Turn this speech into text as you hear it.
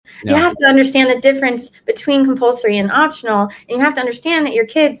You have to understand the difference between compulsory and optional. And you have to understand that your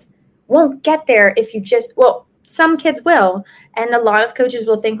kids won't get there if you some kids will. And a lot of coaches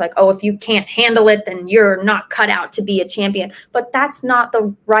will think like, oh, if you can't handle it, then you're not cut out to be a champion. But that's not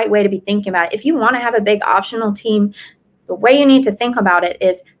the right way to be thinking about it. If you want to have a big optional team, the way you need to think about it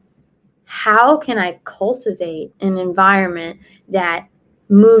is, how can I cultivate an environment that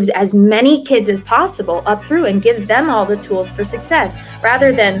moves as many kids as possible up through and gives them all the tools for success,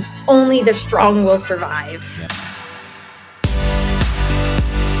 rather than only the strong will survive. Yeah.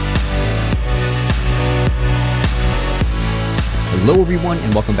 Hello, everyone,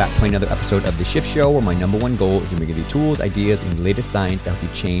 and welcome back to another episode of The Shift Show, where my number one goal is to give you tools, ideas, and the latest science to help you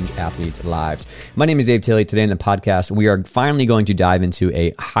change athletes' lives. My name is Dave Tilley. Today in the podcast, we are finally going to dive into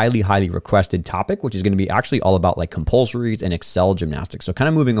a highly requested topic, which is going to be actually all about like compulsories and Excel gymnastics. So kind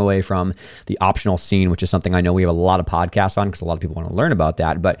of moving away from the optional scene, which is something I know we have a lot of podcasts on because a lot of people want to learn about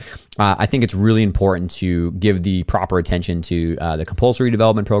that. But I think it's really important to give the proper attention to the compulsory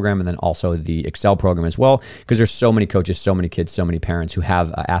development program and then also the Excel program as well, because there's so many coaches, so many kids, so many parents who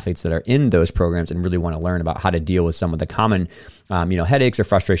have athletes that are in those programs and really want to learn about how to deal with some of the common headaches or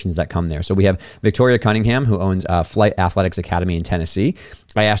frustrations that come there. So we have Victoria Cunningham, who owns Flight Athletics Academy in Tennessee.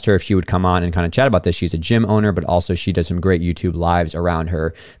 I asked her if she would come on and kind of chat about this. She's a gym owner, but also she does some great YouTube lives around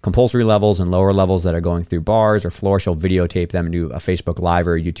her compulsory levels and lower levels that are going through bars or floor. She'll videotape them and do a Facebook Live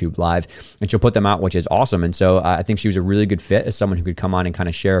or a YouTube Live, and she'll put them out, which is awesome. And so I think she was a really good fit as someone who could come on and kind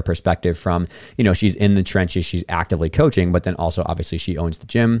of share a perspective from, she's in the trenches, she's actively coaching, but then also obviously she owns the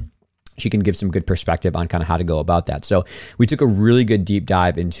gym. She can give some good perspective on kind of how to go about that. So we took a really good deep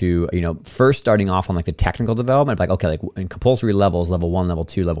dive into, first starting off on like the technical development, like, okay, like in compulsory levels, level 1, level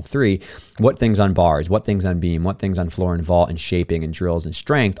 2, level 3, what things on bars, what things on beam, what things on floor and vault and shaping and drills and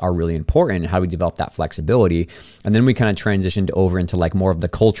strength are really important, and how do we develop that flexibility. And then we kind of transitioned over into like more of the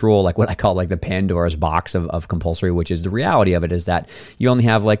cultural, like what I call like the Pandora's box of compulsory, which is the reality of it is that you only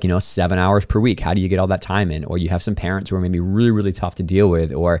have like, 7 hours per week. How do you get all that time in? Or you have some parents who are maybe really tough to deal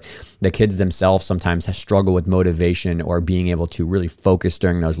with, or the kids themselves sometimes struggle with motivation or being able to really focus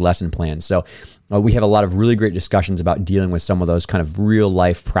during those lesson plans. So we have a lot of really great discussions about dealing with some of those kind of real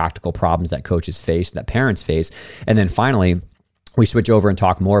life practical problems that coaches face, that parents face. And then finally, we switch over and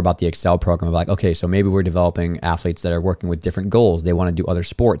talk more about the Excel program of like, okay, so maybe we're developing athletes that are working with different goals. They want to do other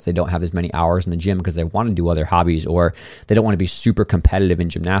sports. They don't have as many hours in the gym because they want to do other hobbies, or they don't want to be super competitive in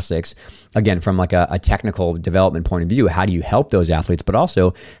gymnastics. Again, from like a technical development point of view, how do you help those athletes? But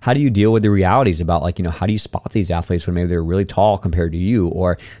also, how do you deal with the realities about like, how do you spot these athletes when maybe they're really tall compared to you,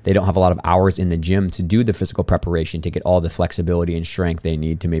 or they don't have a lot of hours in the gym to do the physical preparation to get all the flexibility and strength they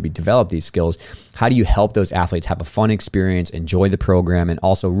need to maybe develop these skills? How do you help those athletes have a fun experience, enjoy the program, and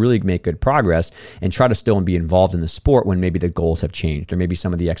also really make good progress and try to still be involved in the sport when maybe the goals have changed or maybe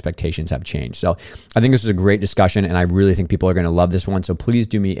some of the expectations have changed? So I think this is a great discussion, and I really think people are going to love this one. So please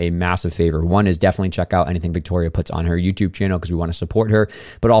do me a massive favor. One is definitely check out anything Victoria puts on her YouTube channel because we want to support her.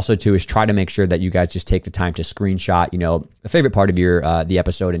 But also two is try to make sure that you guys just take the time to screenshot, a favorite part of your the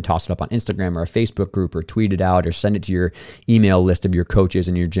episode and toss it up on Instagram or a Facebook group or tweet it out or send it to your email list of your coaches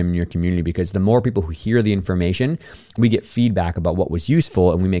in your gym and your community, because the more people who hear the information, we get feedback about what was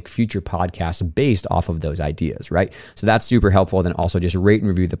useful, and we make future podcasts based off of those ideas, right? So that's super helpful. Then also just rate and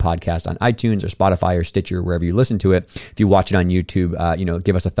review the podcast on iTunes or Spotify or Stitcher, wherever you listen to it. If you watch it on YouTube,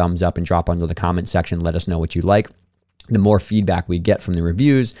 give us a thumbs up and drop under the comment section. Let us know what you like. The more feedback we get from the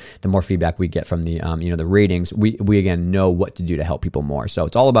reviews, the more feedback we get from the, the ratings, we again know what to do to help people more. So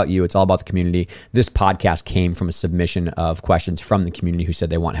it's all about you. It's all about the community. This podcast came from a submission of questions from the community who said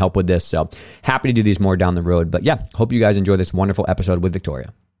they want help with this. So happy to do these more down the road. But yeah, hope you guys enjoy this wonderful episode with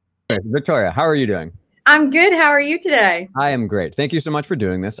Victoria. Victoria, how are you doing? I'm good. How are you today? I am great. Thank you so much for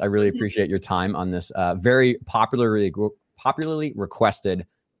doing this. I really appreciate your time on this very popularly requested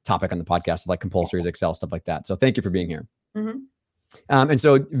topic on the podcast of like compulsories, Excel, stuff like that. So thank you for being here. Mm-hmm. And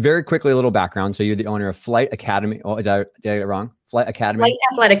so very quickly, a little background. So you're the owner of Flight Academy. Oh, did I get it wrong? Flight Academy? Flight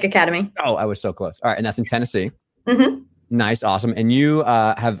Athletic Academy. Oh, I was so close. All right. And that's in Tennessee. Mm-hmm. Nice. Awesome. And you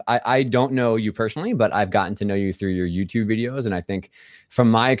I don't know you personally, but I've gotten to know you through your YouTube videos. And I think from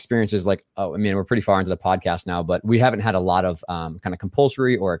my experiences, we're pretty far into the podcast now, but we haven't had a lot of kind of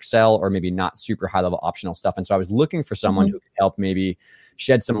compulsory or Excel or maybe not super high level optional stuff. And so I was looking for someone who could help maybe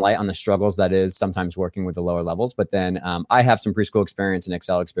shed some light on the struggles that is sometimes working with the lower levels. But then I have some preschool experience and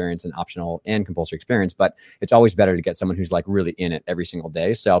Excel experience and optional and compulsory experience, but it's always better to get someone who's like really in it every single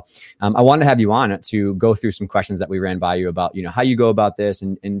day. So I wanted to have you on to go through some questions that we ran by you about, how you go about this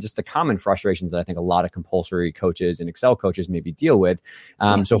and just the common frustrations that I think a lot of compulsory coaches and Excel coaches maybe deal with.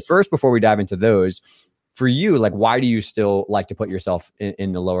 So first, before we dive into those, for you, like, why do you still like to put yourself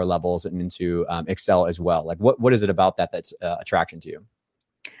in the lower levels and into Excel as well? Like, what is it about that that's attraction to you?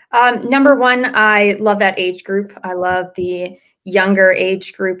 Number one, I love that age group. I love the younger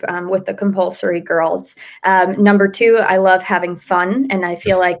age group with the compulsory girls. Number two, I love having fun. And I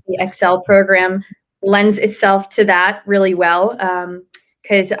feel like the Excel program lends itself to that really well,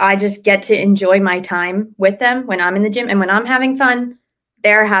 because I just get to enjoy my time with them when I'm in the gym. And when I'm having fun,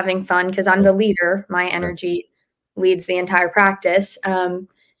 they're having fun because I'm the leader. My energy leads the entire practice.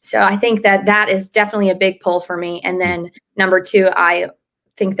 So I think that is definitely a big pull for me. And then number two, I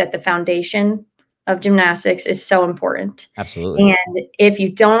think that the foundation of gymnastics is so important. Absolutely. And if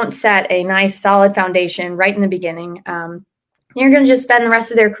you don't set a nice solid foundation right in the beginning, you're going to just spend the rest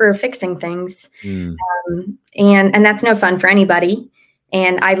of their career fixing things. And that's no fun for anybody.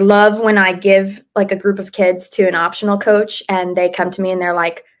 And I love when I give like a group of kids to an optional coach and they come to me and they're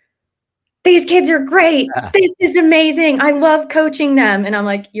like, these kids are great. This is amazing. I love coaching them. And I'm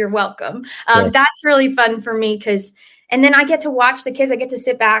like, you're welcome. That's really fun for me and then I get to watch the kids. I get to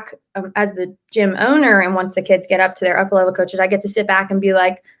sit back as the gym owner. And once the kids get up to their upper level coaches, I get to sit back and be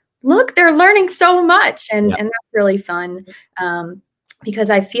like, look, they're learning so much. And that's really fun because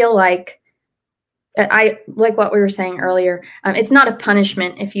I feel like I like what we were saying earlier. It's not a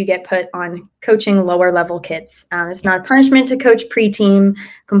punishment if you get put on coaching lower level kids. It's not a punishment to coach pre-team,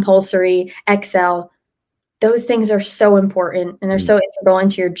 compulsory, Excel. Those things are so important and they're so integral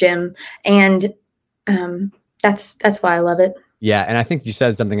into your gym. And that's why I love it. Yeah. And I think you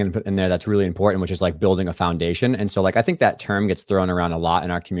said something in there that's really important, which is like building a foundation. And so like, I think that term gets thrown around a lot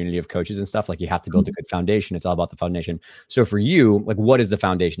in our community of coaches and stuff. Like you have to build a good foundation. It's all about the foundation. So for you, like, what is the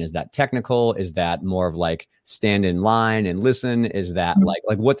foundation? Is that technical? Is that more of like stand in line and listen? Is that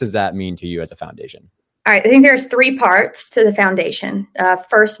like what does that mean to you as a foundation? All right. I think there's 3 parts to the foundation.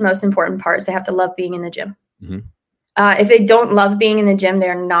 First, most important part is they have to love being in the gym. If they don't love being in the gym,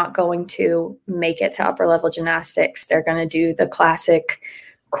 they're not going to make it to upper level gymnastics. They're going to do the classic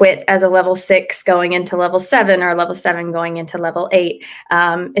quit as a level 6 going into level 7 or level 7 going into level 8.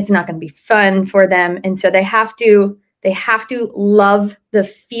 It's not going to be fun for them. And so they have to love the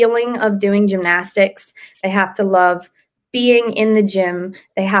feeling of doing gymnastics. They have to love being in the gym.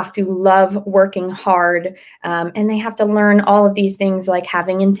 They have to love working hard. And they have to learn all of these things like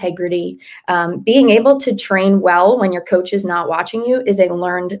having integrity. Being able to train well when your coach is not watching you is a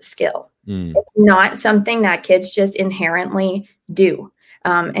learned skill. It's not something that kids just inherently do.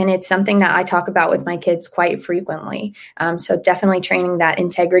 And it's something that I talk about with my kids quite frequently. So definitely training that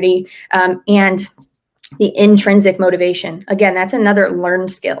integrity and the intrinsic motivation. Again, that's another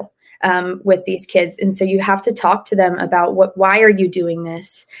learned skill. With these kids. And so you have to talk to them about why are you doing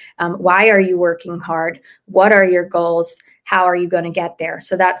this? Why are you working hard? What are your goals? How are you going to get there?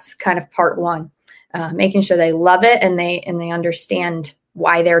 So that's kind of part 1, making sure they love it and they understand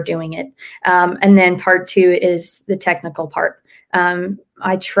why they're doing it. And then part 2 is the technical part.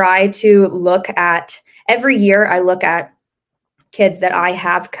 I try to look at every year, I look at kids that I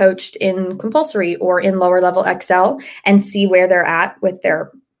have coached in compulsory or in lower level Excel and see where they're at with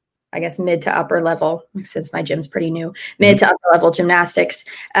their, I guess, mid to upper level, since my gym's pretty new, mid to upper level gymnastics.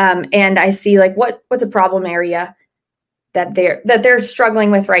 And I see like what's a problem area that they're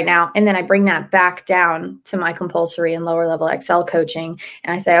struggling with right now. And then I bring that back down to my compulsory and lower level Excel coaching.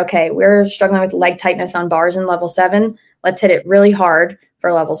 And I say, okay, we're struggling with leg tightness on bars in level 7. Let's hit it really hard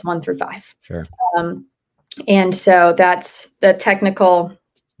for levels 1 through 5. Sure. And so that's the technical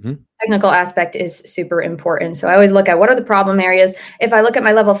aspect is super important. So I always look at what are the problem areas. If I look at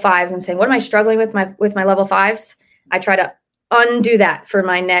my level 5s, I'm saying, what am I struggling with my level 5s? I try to undo that for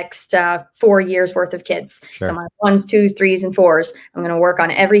my next 4 years worth of kids. Sure. So my 1s, 2s, 3s, and 4s, I'm going to work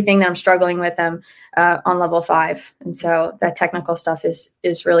on everything that I'm struggling with them on level 5. And so that technical stuff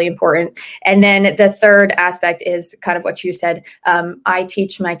is really important. And then the third aspect is kind of what you said. I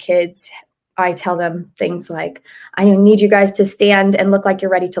teach my kids, I tell them things like, I need you guys to stand and look like you're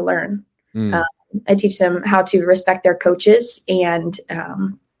ready to learn. I teach them how to respect their coaches and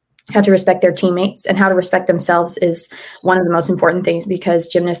how to respect their teammates, and how to respect themselves is one of the most important things, because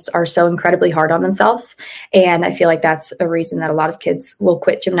gymnasts are so incredibly hard on themselves. And I feel like that's a reason that a lot of kids will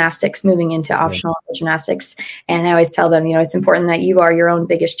quit gymnastics moving into optional gymnastics. And I always tell them, it's important that you are your own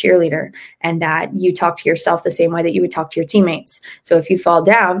biggest cheerleader and that you talk to yourself the same way that you would talk to your teammates. So if you fall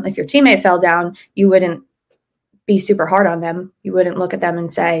down, if your teammate fell down, you wouldn't be super hard on them. You wouldn't look at them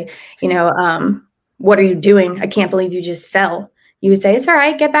and say, what are you doing? I can't believe you just fell. You would say, it's all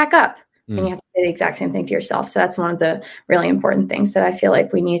right, get back up. And you have to say the exact same thing to yourself. So that's one of the really important things that I feel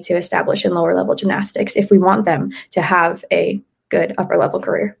like we need to establish in lower level gymnastics if we want them to have a good upper level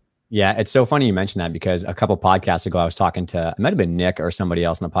career. Yeah, it's so funny you mentioned that because a couple podcasts ago, I was talking to, it might have been Nick or somebody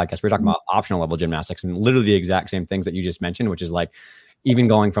else on the podcast. We were talking about optional level gymnastics and literally the exact same things that you just mentioned, which is like even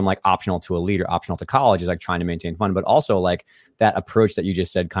going from like optional to elite or optional to college is like trying to maintain fun, but also like that approach that you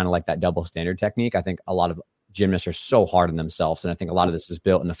just said, kind of like that double standard technique. I think a lot of gymnasts are so hard on themselves. And I think a lot of this is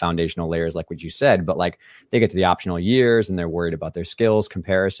built in the foundational layers, like what you said, but like they get to the optional years and they're worried about their skills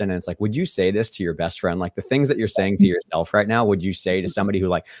comparison. And it's like, would you say this to your best friend? Like the things that you're saying to yourself right now, would you say to somebody who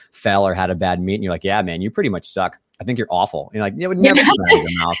like fell or had a bad meet and you're like, yeah, man, you pretty much suck. I think you're awful. You're like, it would never come out of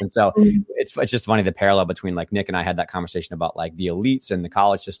your mouth. And so it's just funny, the parallel between like Nick and I had that conversation about like the elites and the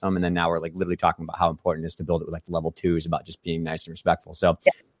college system. And then now we're like literally talking about how important it is to build it with like level 2s about just being nice and respectful. So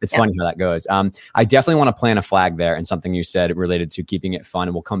it's funny how that goes. I definitely want to plant a flag there and something you said related to keeping it fun.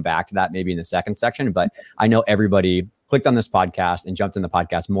 And we'll come back to that maybe in the second section. But I know everybody clicked on this podcast and jumped in the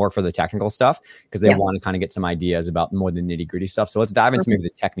podcast more for the technical stuff because they want to kind of get some ideas about more the nitty gritty stuff. So let's dive into maybe the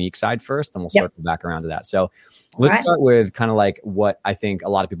technique side first, and we'll circle back around to that. So let's start with kind of like what I think a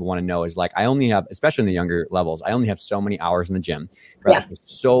lot of people want to know is like, I only have, especially in the younger levels, I only have so many hours in the gym. Right? There's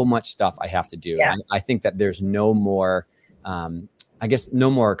so much stuff I have to do. I think that there's no more, I guess no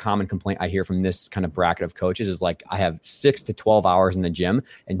more common complaint I hear from this kind of bracket of coaches is like, I have 6 to 12 hours in the gym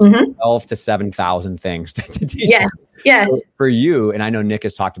and 12 to 7,000 things to teach. Yes. So for you, and I know Nick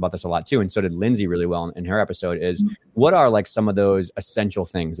has talked about this a lot too, and so did Lindsay really well in her episode, is what are like some of those essential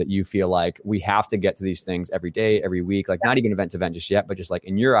things that you feel like we have to get to these things every day, every week, like not even event to event just yet, but just like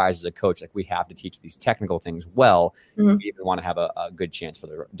in your eyes as a coach, like we have to teach these technical things well if we even want to have a good chance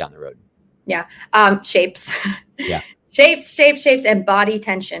for down the road. Shapes. Shapes, and body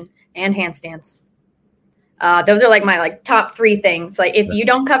tension and handstands. Those are like my top 3 things. Like if you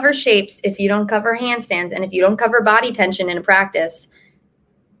don't cover shapes, if you don't cover handstands, and if you don't cover body tension in a practice,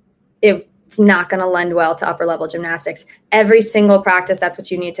 it's not going to lend well to upper level gymnastics. Every single practice, that's what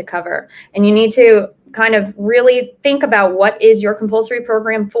you need to cover. And you need to kind of really think about what is your compulsory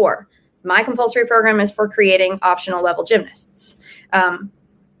program for. My compulsory program is for creating optional level gymnasts.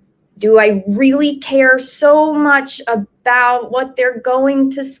 Do I really care so much about what they're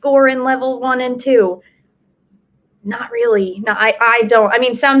going to score in level 1 and 2? Not really. No, I don't. I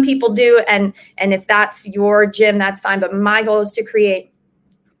mean, some people do. And if that's your gym, that's fine. But my goal is to create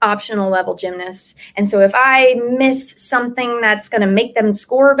optional level gymnasts. And so if I miss something that's going to make them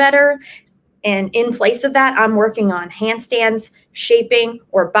score better, and in place of that, I'm working on handstands, shaping,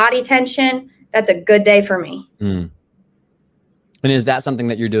 or body tension, that's a good day for me. And is that something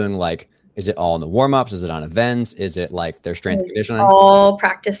that you're doing? Like, is it all in the warm-ups? Is it on events? Is it like their strength conditioning? All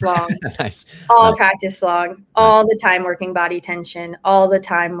practice long. Nice. Practice long. All the time working body tension, all the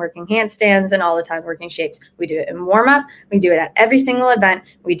time working handstands, and all the time working shapes. We do it in warm-up. We do it at every single event.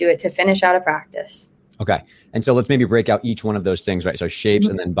 We do it to finish out a practice. Okay. And so let's maybe break out each one of those things, right? So shapes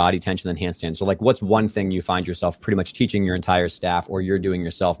and then body tension and handstands. So like what's one thing you find yourself pretty much teaching your entire staff, or you're doing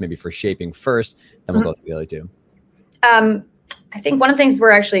yourself maybe for shaping first, then we'll go through the other 2. I think one of the things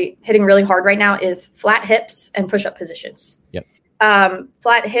we're actually hitting really hard right now is flat hips and push-up positions.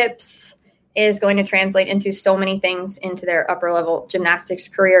 Flat hips is going to translate into so many things into their upper level gymnastics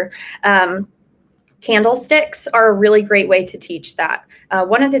career. Candlesticks are a really great way to teach that.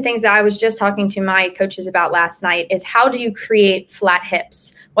 One of the things that I was just talking to my coaches about last night is how do you create flat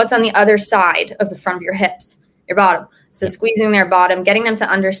hips? What's on the other side of the front of your hips? Your bottom. So squeezing their bottom, getting them to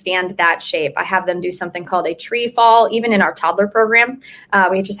understand that shape. I have them do something called a tree fall. Even in our toddler program,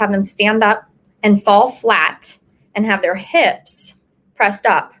 we just have them stand up and fall flat and have their hips pressed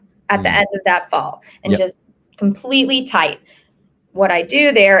up at the end of that fall and just completely tight. What I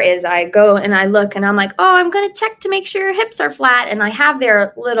do there is I go and I look and I'm like, oh, I'm going to check to make sure your hips are flat. And I have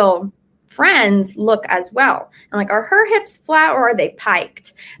their little friends look as well. I'm like, are her hips flat or are they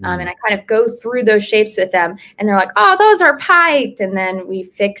piked? And I kind of go through those shapes with them and they're like, oh, those are piked. And then we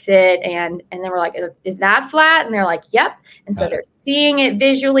fix it. And then we're like, is that flat? And they're like, yep. And so they're seeing it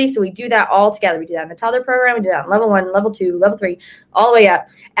visually. So we do that all together. We do that in the toddler program. We do that in level 1, level 2, level 3, all the way up.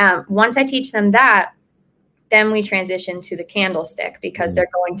 Once I teach them that, then we transition to the candlestick because they're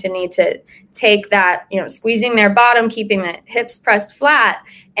going to need to take that, squeezing their bottom, keeping the hips pressed flat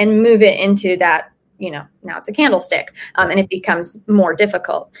and move it into that, now it's a candlestick and it becomes more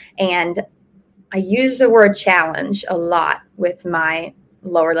difficult. And I use the word challenge a lot with my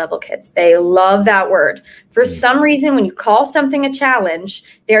lower level kids. They love that word. For some reason, when you call something a challenge,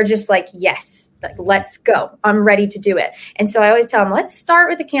 they're just like, yes. Like, let's go. I'm ready to do it. And so I always tell them, let's start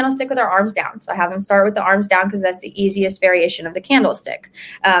with the candlestick with our arms down. So I have them start with the arms down because that's the easiest variation of the candlestick.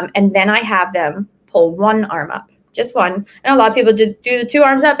 And then I have them pull one arm up, just one. And a lot of people do the 2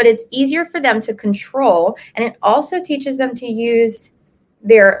 arms up, but it's easier for them to control. And it also teaches them to use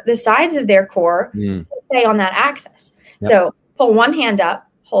the sides of their core to stay on that axis. Yep. So pull one hand up,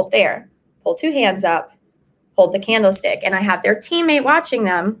 hold there, pull two hands up, hold the candlestick. And I have their teammate watching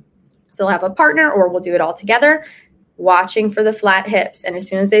them. So they'll have a partner, or we'll do it all together, watching for the flat hips. And as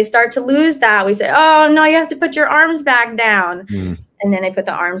soon as they start to lose that, we say, oh, no, you have to put your arms back down. And then they put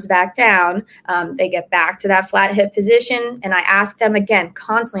the arms back down. They get back to that flat hip position. And I ask them again,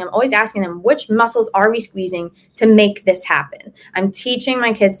 constantly, I'm always asking them, which muscles are we squeezing to make this happen? I'm teaching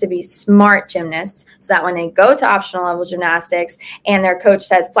my kids to be smart gymnasts so that when they go to optional level gymnastics and their coach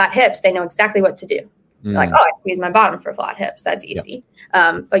says flat hips, they know exactly what to do. Like, oh, I squeeze my bottom for flat hips. That's easy.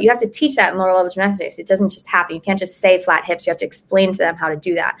 Yep. But you have to teach that in lower level gymnastics. It doesn't just happen. You can't just say flat hips. You have to explain to them how to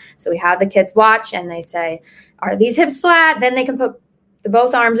do that. So we have the kids watch and they say, are these hips flat? Then they can put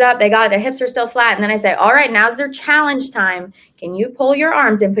both arms up. They got it. Their hips are still flat. And then I say, all right, now's their challenge time. Can you pull your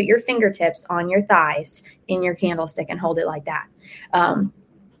arms and put your fingertips on your thighs in your candlestick and hold it like that?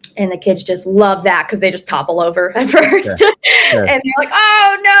 And the kids just love that because they just topple over at first. Sure. And they're like,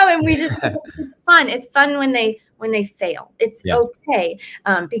 oh no. And we just, it's fun. It's fun when they fail. It's okay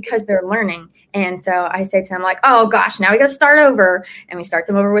because they're learning. And so I say to them like, oh gosh, now we got to start over. And we start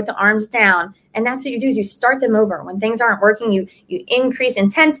them over with the arms down. And that's what you do is you start them over. When things aren't working, you increase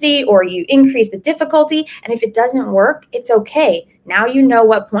intensity or you increase the difficulty. And if it doesn't work, it's okay. Now you know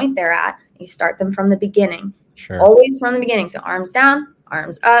what point they're at. You start them from the beginning. Sure. Always from the beginning. So arms down,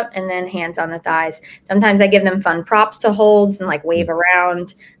 arms up, and then hands on the thighs. Sometimes I give them fun props to hold and like wave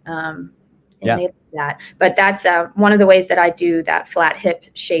around. They do that. But that's one of the ways that I do that flat hip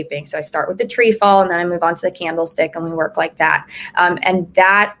shaping. So I start with the tree fall and then I move on to the candlestick and we work like that. And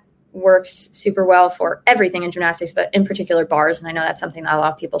that works super well for everything in gymnastics, but in particular bars. And I know that's something that a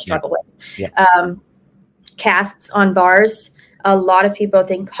lot of people struggle with. Yeah. Casts on bars. A lot of people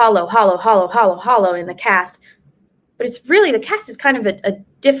think hollow in the cast. But it's really, the cast is kind of a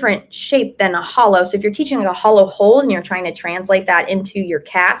different shape than a hollow. So if you're teaching like a hollow hold and you're trying to translate that into your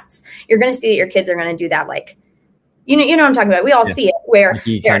casts, you're going to see that your kids are going to do that like, you know what I'm talking about. We all see it where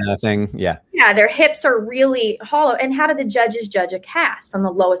kind of thing. Yeah, their hips are really hollow. And how do the judges judge a cast? From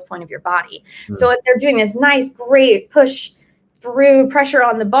the lowest point of your body. So if they're doing this nice, great push through pressure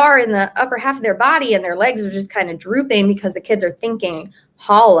on the bar in the upper half of their body and their legs are just kind of drooping because the kids are thinking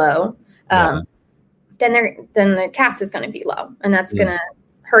hollow, then the cast is going to be low. And that's going to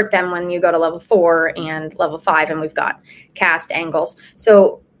hurt them when you go to level 4 and level 5 and we've got cast angles.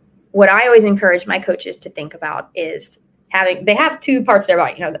 So what I always encourage my coaches to think about is they have two parts of their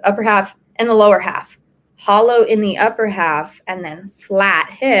body, the upper half and the lower half. Hollow in the upper half and then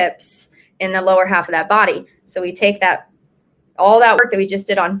flat hips in the lower half of that body. So we take all that work that we just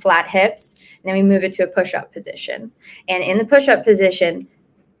did on flat hips, and then we move it to a push-up position. And in the push-up position,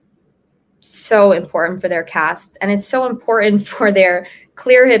 so important for their casts, and it's so important for their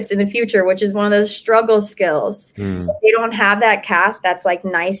clear hips in the future, which is one of those struggle skills. If they don't have that cast that's like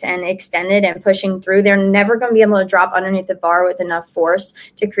nice and extended and pushing through, they're never going to be able to drop underneath the bar with enough force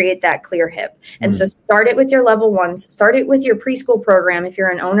to create that clear hip. And so start it with your level ones, start it with your preschool program. If you're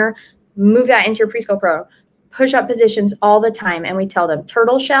an owner, move that into your preschool program. Push-up positions all the time. And we tell them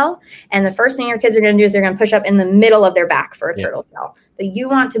turtle shell. And the first thing your kids are going to do is they're going to push up in the middle of their back for a turtle shell. But you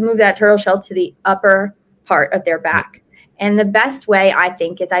want to move that turtle shell to the upper part of their back. And the best way, I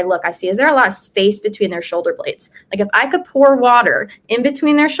think, is I see, is there a lot of space between their shoulder blades? Like if I could pour water in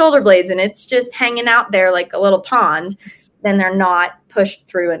between their shoulder blades and it's just hanging out there like a little pond, then they're not pushed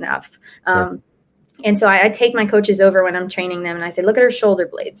through enough. And so I take my coaches over when I'm training them and I say, look at her shoulder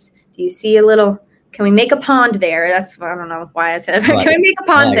blades. Do you see a little... Can we make a pond there? I don't know why I said it. Can we make a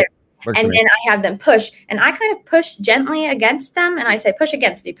pond there? And then I have them push. And I kind of push gently against them. And I say, push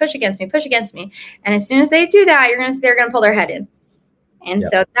against me, push against me, push against me. And as soon as they do that, they're going to pull their head in. And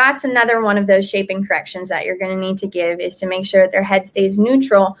so that's another one of those shaping corrections that you're going to need to give is to make sure that their head stays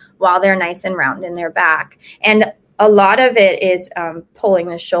neutral while they're nice and round in their back. And a lot of it is pulling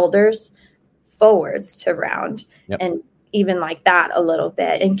the shoulders forwards to round. And even like that a little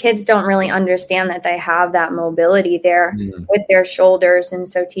bit. And kids don't really understand that they have that mobility there with their shoulders. And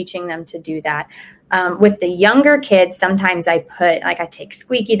so teaching them to do that. With the younger kids, sometimes I take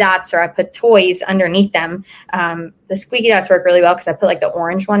squeaky dots or I put toys underneath them. The squeaky dots work really well because I put like the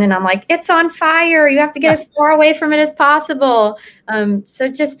orange one and I'm like, it's on fire. You have to get as far away from it as possible. So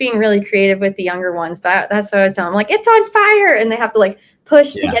just being really creative with the younger ones. But that's what I was telling them, like, it's on fire. And they have to like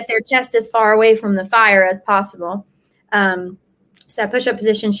push to get their chest as far away from the fire as possible. So that push-up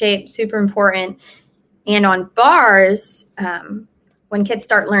position shape, super important. And on bars, when kids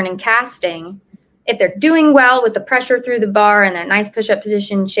start learning casting, if they're doing well with the pressure through the bar and that nice push-up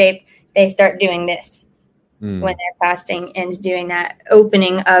position shape, they start doing this. when they're fasting and doing that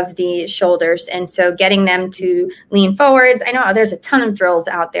opening of the shoulders. And so getting them to lean forwards. I know there's a ton of drills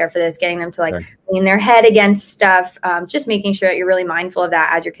out there for this, getting them to lean their head against stuff, just making sure that you're really mindful of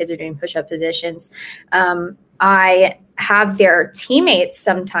that as your kids are doing push-up positions. I have their teammates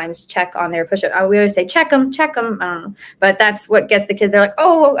sometimes check on their push-up. We always say, check them. I don't know. But that's what gets the kids. They're like,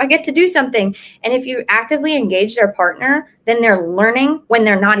 oh, I get to do something. And if you actively engage their partner, then they're learning when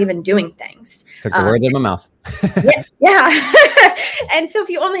they're not even doing things. Took the words out of my mouth. Yeah. And so if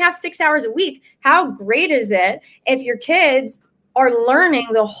you only have 6 hours a week, how great is it if your kids are learning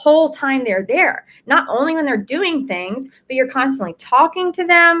the whole time they're there, not only when they're doing things, but you're constantly talking to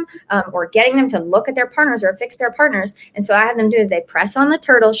them or getting them to look at their partners or fix their partners. And so I have them do is they press on the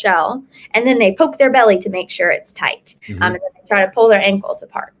turtle shell and then they poke their belly to make sure it's tight. And then they try to pull their ankles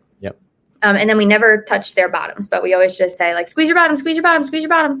apart. And then we never touch their bottoms, but we always just say squeeze your bottom, squeeze your bottom, squeeze your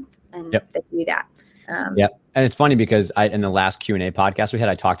bottom. And they do that. And it's funny because in the last Q&A podcast we had,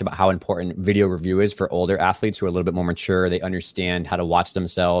 I talked about how important video review is for older athletes who are a little bit more mature. They understand how to watch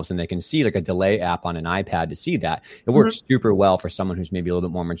themselves and they can see a delay app on an iPad to see that. It works super well for someone who's maybe a little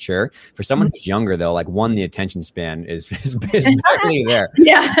bit more mature. For someone who's younger though, the attention span is barely there.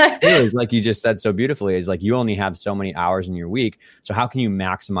 Anyways, like you just said so beautifully, is you only have so many hours in your week. So how can you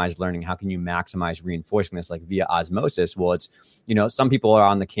maximize learning? How can you maximize reinforcing this via osmosis? Well, it's, some people are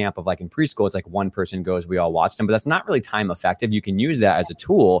on the camp of in preschool, it's one person goes, we all watch them, but that's not really time effective. You can use that as a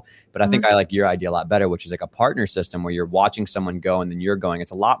tool, but I think I like your idea a lot better, which is a partner system where you're watching someone go and then you're going.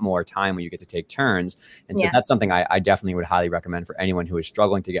 It's a lot more time when you get to take turns. And so that's something I definitely would highly recommend for anyone who is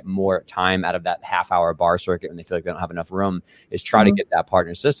struggling to get more time out of that half-hour bar circuit when they feel like they don't have enough room, is try to get that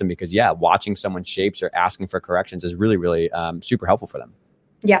partner system, because watching someone's shapes or asking for corrections is really, really super helpful for them.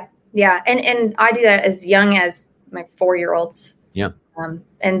 Yeah. And I do that as young as my 4-year-olds.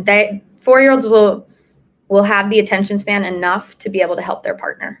 And 4-year-olds will have the attention span enough to be able to help their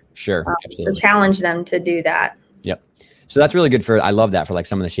partner. Sure. So challenge them to do that. So that's really good I love that for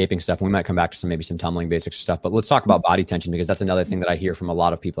some of the shaping stuff. We might come back to maybe some tumbling basics stuff, but let's talk about body tension, because that's another thing that I hear from a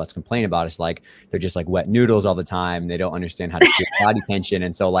lot of people that's complain about. It's they're just wet noodles all the time. They don't understand how to do body tension.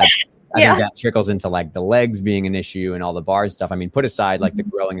 And so I think that trickles into the legs being an issue and all the bars stuff. I mean, put aside the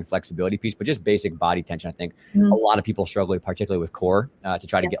growing and flexibility piece, but just basic body tension. I think a lot of people struggle, particularly with core, to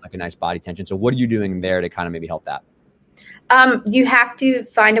try to get a nice body tension. So what are you doing there to kind of maybe help that? You have to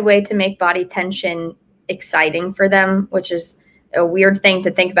find a way to make body tension exciting for them, which is a weird thing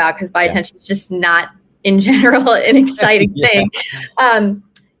to think about because body tension is just not in general an exciting thing.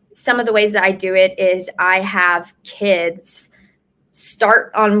 Some of the ways that I do it is I have kids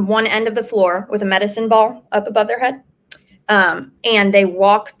start on one end of the floor with a medicine ball up above their head. And they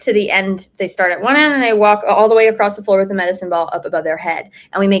walk to the end. They start at one end and they walk all the way across the floor with the medicine ball up above their head.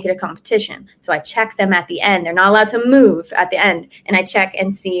 And we make it a competition. So I check them at the end. They're not allowed to move at the end. And I check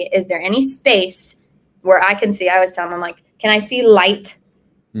and see, is there any space where I can see? I always tell them, can I see light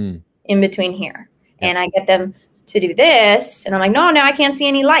in between here? And I get them to do this. And I'm no, I can't see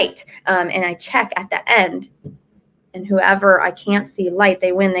any light. And I check at the end. And whoever I can't see light,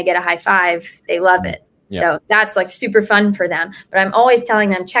 they win. They get a high five. They love it. So that's super fun for them. But I'm always telling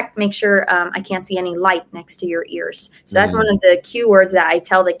them, check, make sure I can't see any light next to your ears. So that's one of the cue words that I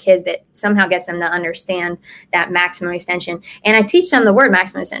tell the kids that somehow gets them to understand that maximum extension. And I teach them the word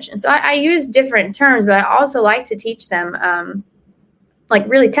maximum extension. So I use different terms, but I also like to teach them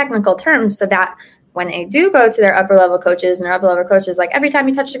really technical terms so that when they do go to their upper level coaches and their upper level coaches, every time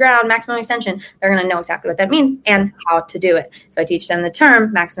you touch the ground, maximum extension, they're going to know exactly what that means and how to do it. So I teach them the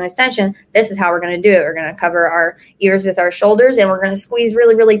term maximum extension. This is how we're going to do it. We're going to cover our ears with our shoulders and we're going to squeeze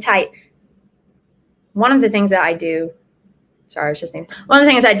really, really tight. One of the things that I do, one of the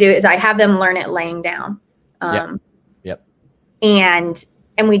things I do is I have them learn it laying down.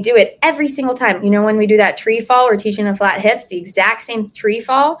 And we do it every single time. When we do that tree fall, we're teaching the flat hips, the exact same tree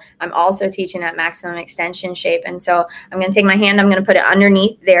fall. I'm also teaching that maximum extension shape. And so I'm going to take my hand, I'm going to put it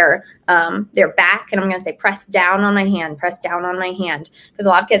underneath their back. And I'm going to say, press down on my hand, press down on my hand. Because a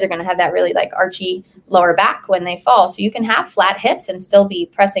lot of kids are going to have that really archy lower back when they fall. So you can have flat hips and still be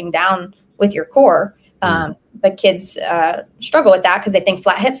pressing down with your core. But kids struggle with that because they think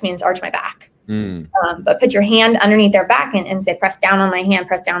flat hips means arch my back. But put your hand underneath their back and say, press down on my hand,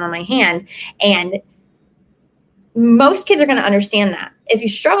 press down on my hand. And most kids are going to understand that. If you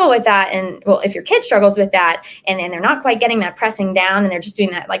struggle with that, if your kid struggles with that and they're not quite getting that pressing down and they're just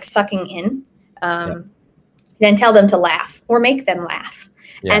doing that sucking in, then tell them to laugh or make them laugh.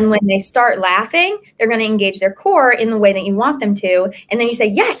 And when they start laughing, they're going to engage their core in the way that you want them to. And then you say,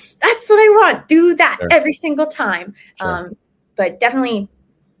 yes, that's what I want. Do that every single time. But definitely,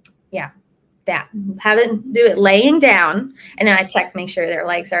 that. Have it do it laying down, and then I check, make sure their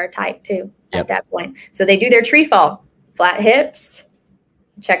legs are tight too at that point. So they do their tree fall, flat hips,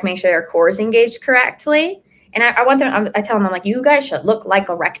 check, make sure their core is engaged correctly. And I want them, I tell them, I'm like, you guys should look like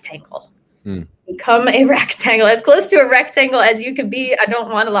a rectangle. Become a rectangle, as close to a rectangle as you can be. I don't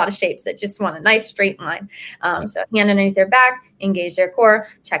want a lot of shapes. I just want a nice straight line. So hand underneath their back, engage their core,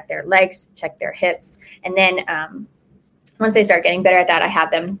 check their legs, check their hips. And then once they start getting better at that, I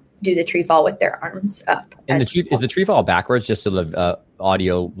have them do the tree fall with their arms up. And is the tree fall backwards, just so the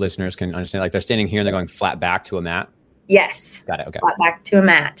audio listeners can understand? Like they're standing here and they're going flat back to a mat? Yes. Got it. Okay. Flat back to a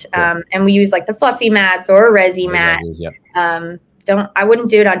mat. Cool. And we use like the fluffy mats or a resi mat. Yep. I wouldn't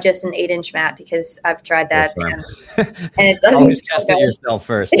do it on just an 8-inch mat because I've tried that and it doesn't. Always test it yourself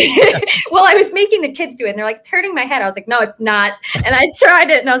first. Well, I was making the kids do it and they're like, it's hurting my head. I was like, no, it's not. And I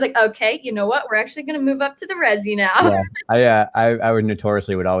tried it and I was like, okay, you know what? We're actually going to move up to the resi now. Yeah. I would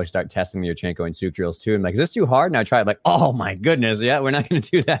notoriously always start testing the Yurchenko and Suk drills too. And like, is this too hard? And I tried like, oh my goodness. Yeah, we're not going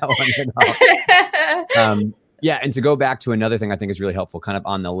to do that one at all. Yeah. And to go back to another thing I think is really helpful kind of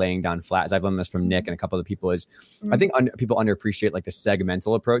on the laying down flat, as I've learned this from Nick and a couple of people, is I think people underappreciate like the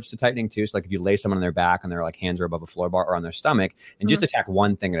segmental approach to tightening too. So like if you lay someone on their back and their like hands are above a floor bar or on their stomach and just attack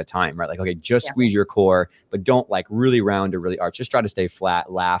one thing at a time, right? Like, okay, just squeeze your core, but don't like really round or really arch. Just try to stay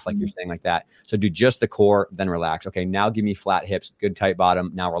flat, laugh like you're saying like that. So do just the core, then relax. Okay, now give me flat hips, good tight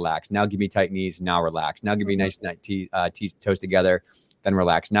bottom, now relax. Now give me tight knees, now relax. Now give me nice toes together, then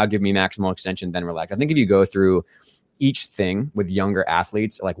relax. Now give me maximal extension, then relax. I think if you go through each thing with younger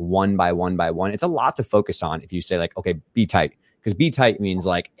athletes, like one by one by one, it's a lot to focus on. If you say like, okay, be tight, because be tight means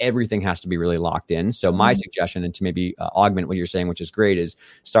like everything has to be really locked in. So my suggestion, and to maybe augment what you're saying, which is great, is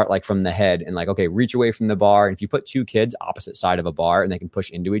start like from the head and like, okay, reach away from the bar. And if you put two kids opposite side of a bar and they can push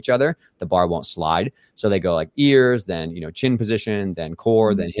into each other, the bar won't slide. So they go like ears, then, chin position, then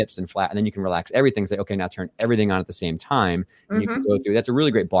core, then hips and flat. And then you can relax everything. Say, okay, now turn everything on at the same time. And you can go through. That's a really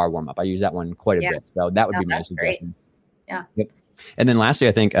great bar warm up. I use that one quite a bit. So that would be my suggestion. Great. Yeah. Yep. And then lastly,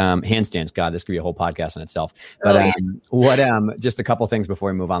 I think handstands. God, this could be a whole podcast in itself. But just a couple things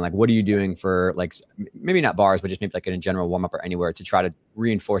before we move on. Like, what are you doing for like maybe not bars, but just maybe like in a general warm up or anywhere to try to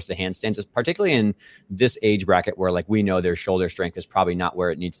reinforce the handstands, particularly in this age bracket where like we know their shoulder strength is probably not where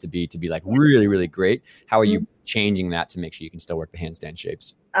it needs to be like really, really great. How are you changing that to make sure you can still work the handstand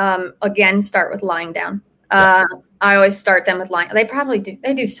shapes? Again, start with lying down. I always start them with lying.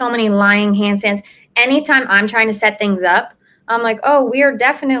 They do so many lying handstands. Anytime I'm trying to set things up, I'm like, oh, we are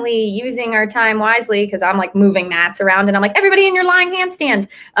definitely using our time wisely, because I'm like moving mats around and I'm like, everybody in your lying handstand.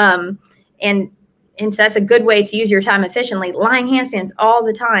 And so that's a good way to use your time efficiently. Lying handstands all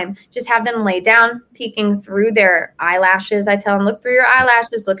the time. Just have them lay down, peeking through their eyelashes. I tell them, look through your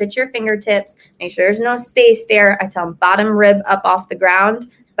eyelashes, look at your fingertips, make sure there's no space there. I tell them bottom rib up off the ground,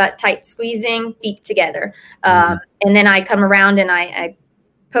 but tight squeezing, feet together. And then I come around and I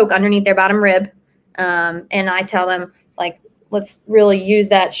poke underneath their bottom rib. And I tell them, like, let's really use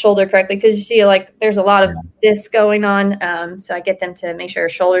that shoulder correctly, because you see, like, there's a lot of this going on. So I get them to make sure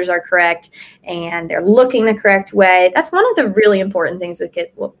shoulders are correct and they're looking the correct way. That's one of the really important things with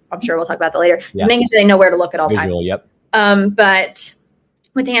kids. Well, I'm sure we'll talk about that later. Making sure they know where to look at all times. Yep. But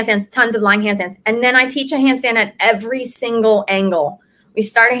with the handstands, tons of lying handstands. And then I teach a handstand at every single angle. We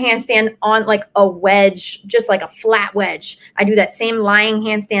start a handstand on like a wedge, just like a flat wedge. I do that same lying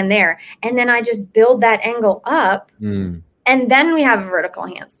handstand there. And then I just build that angle up. And then we have a vertical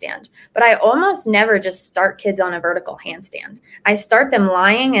handstand. But I almost never just start kids on a vertical handstand. I start them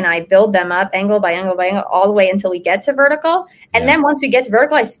lying and I build them up angle by angle by angle all the way until we get to vertical. And then once we get to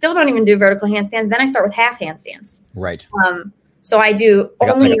vertical, I still don't even do vertical handstands. Then I start with half handstands. Right. So I do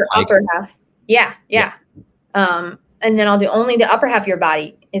only your upper half. Yeah. And then I'll do only the upper half of your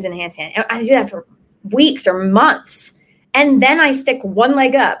body is in a handstand. And I do that for weeks or months. And then I stick one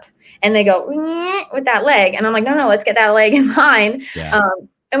leg up and they go with that leg. And I'm like, no, let's get that leg in line.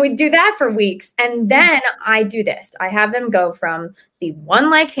 And we do that for weeks. And then I do this. I have them go from the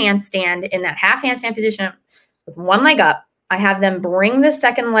one leg handstand in that half handstand position with one leg up. I have them bring the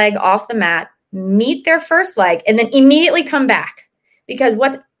second leg off the mat, meet their first leg, and then immediately come back. Because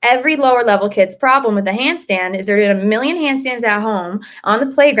what's every lower level kid's problem with the handstand is they're doing a million handstands at home on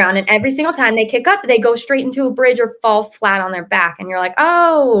the playground. And every single time they kick up, they go straight into a bridge or fall flat on their back. And you're like,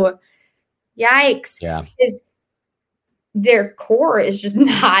 oh, yikes. Yeah. Because their core is just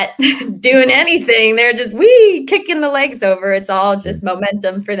not doing anything. They're just, kicking the legs over. It's all just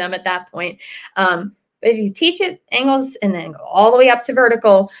momentum for them at that point. But if you teach it angles and then go all the way up to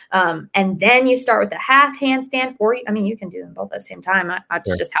vertical, and then you start with the half handstand you can do them both at the same time.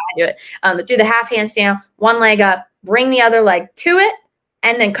 That's just how I do it. But do the half handstand, one leg up, bring the other leg to it,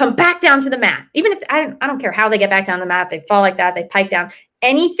 and then come back down to the mat. Even if I don't care how they get back down to the mat, they fall like that, they pike down,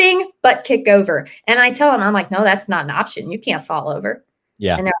 anything but kick over. And I tell them, I'm like, no, that's not an option. You can't fall over.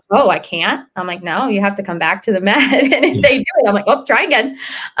 Yeah. And they're like, oh, I can't. I'm like, no, you have to come back to the mat. And if they do it, I'm like, oh, try again.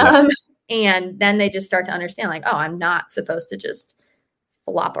 Yeah. And then they just start to understand like, oh, I'm not supposed to just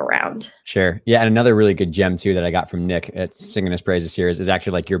flop around. Sure. Yeah. And another really good gem too that I got from Nick at Singing His Praises here is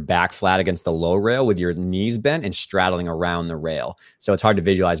actually like your back flat against the low rail with your knees bent and straddling around the rail. So it's hard to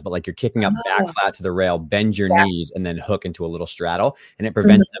visualize, but like you're kicking up back flat to the rail, bend your knees and then hook into a little straddle. And it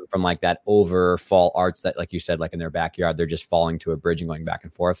prevents them from like that over fall arch that, like you said, like in their backyard, they're just falling to a bridge and going back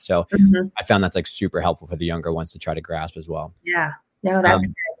and forth. So I found that's like super helpful for the younger ones to try to grasp as well. Yeah. No, that's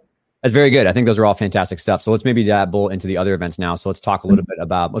good. That's very good. I think those are all fantastic stuff. So let's maybe dabble into the other events now. So let's talk a little bit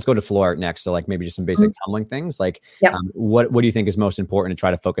about, let's go to floor next. So like maybe just some basic tumbling things. Like what do you think is most important to try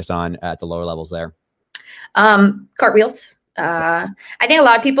to focus on at the lower levels there? Cartwheels. I think a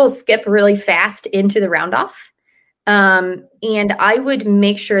lot of people skip really fast into the round off. And I would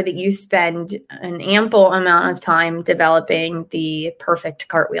make sure that you spend an ample amount of time developing the perfect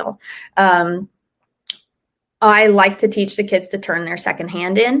cartwheel. I like to teach the kids to turn their second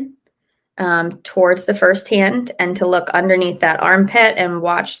hand in towards the first hand and to look underneath that armpit and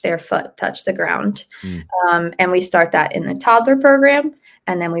watch their foot touch the ground. And we start that in the toddler program,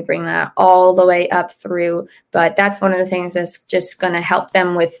 and then we bring that all the way up through. But that's one of the things that's just going to help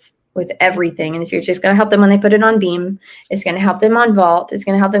them with everything. And if you're just going to help them when they put it on beam, it's going to help them on vault. It's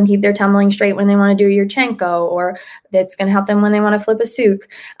going to help them keep their tumbling straight when they want to do your Yurchenko, or that's going to help them when they want to flip a souk.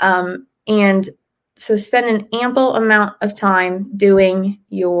 And so spend an ample amount of time doing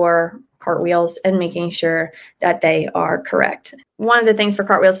your cartwheels and making sure that they are correct. One of the things for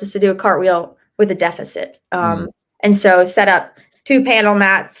cartwheels is to do a cartwheel with a deficit. And so set up 2 panel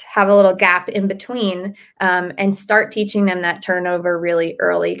mats, have a little gap in between, and start teaching them that turnover really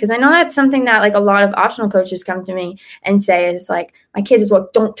early. Because I know that's something that like a lot of optional coaches come to me and say is like, my kids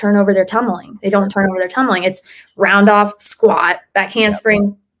don't turn over their tumbling. They don't turn over their tumbling. It's round off, squat, back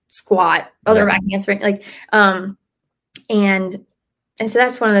handspring, squat, other back handspring, like, and so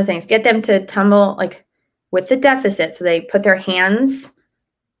that's one of the things. Get them to tumble like with the deficit. So they put their hands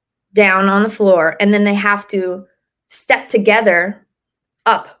down on the floor, and then they have to step together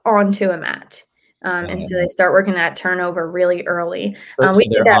up onto a mat. And so they start working that turnover really early. So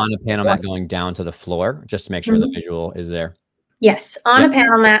they're on a panel mat going down to the floor, just to make sure the visual is there. Yes, on a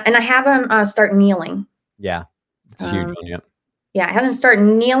panel mat. And I have them start kneeling. Yeah, it's a huge one, Yeah, I have them start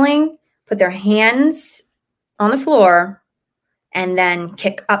kneeling, put their hands on the floor, and then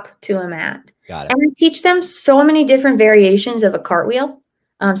kick up to a mat. Got it. And I teach them so many different variations of a cartwheel.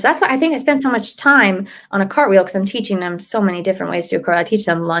 So that's why I think I spend so much time on a cartwheel, because I'm teaching them so many different ways to do a cartwheel. I teach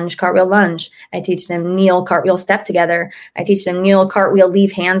them lunge, cartwheel, lunge. I teach them kneel, cartwheel, step together. I teach them kneel, cartwheel,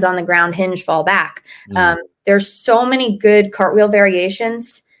 leave hands on the ground, hinge, fall back. There's so many good cartwheel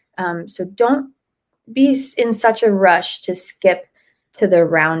variations. So don't be in such a rush to skip to the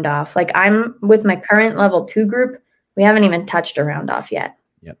round off. Like I'm with my current level 2 group, we haven't even touched a round off yet.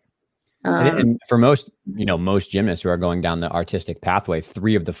 Yep. And for most gymnasts who are going down the artistic pathway,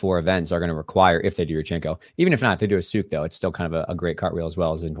 3 of the 4 events are going to require, if they do Yurchenko, even if not, if they do a souk though, it's still kind of a great cartwheel as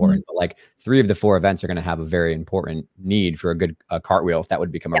well as important. But like 3 of the 4 events are going to have a very important need for a good cartwheel. That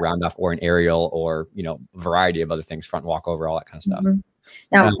would become a round off or an aerial or, variety of other things, front walkover, all that kind of stuff.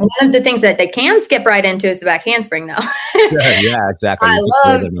 Now, one of the things that they can skip right into is the back handspring, though. Yeah, exactly. I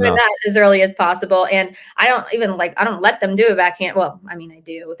love doing that as early as possible, and I don't let them do a backhand. Well, I mean, I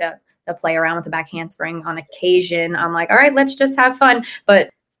do. They'll play around with the back handspring on occasion. I'm like, all right, let's just have fun. But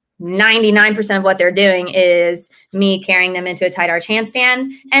 99% of what they're doing is me carrying them into a tight arch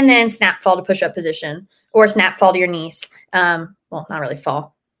handstand and then snap fall to push-up position or snap fall to your knees. Well, not really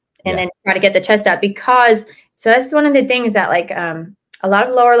fall, and then try to get the chest up because. So that's one of the things that a lot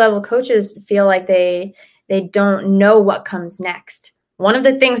of lower level coaches feel like they don't know what comes next. One of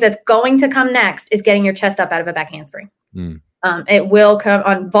the things that's going to come next is getting your chest up out of a back handspring. It will come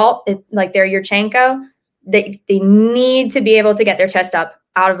on vault, like their Yurchenko. They need to be able to get their chest up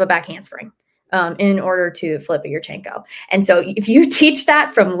out of a back handspring in order to flip a Yurchenko. And so if you teach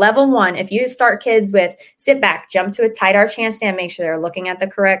that from level 1, if you start kids with sit back, jump to a tight arch handstand, make sure they're looking at the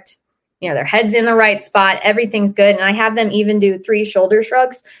correct, their head's in the right spot, everything's good. And I have them even do 3 shoulder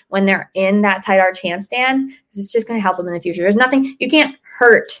shrugs when they're in that tight arch handstand, because it's just going to help them in the future. There's nothing, you can't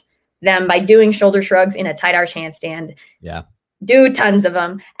hurt them by doing shoulder shrugs in a tight arch handstand. Yeah. Do tons of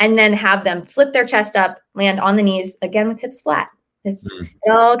them and then have them flip their chest up, land on the knees again with hips flat. It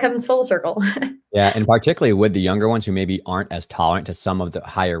all comes full circle. Yeah, and particularly with the younger ones who maybe aren't as tolerant to some of the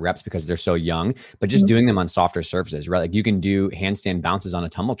higher reps because they're so young, but just doing them on softer surfaces, right? Like you can do handstand bounces on a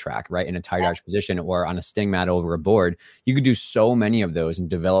tumble track, right? In a tight arch position or on a sting mat over a board. You could do so many of those and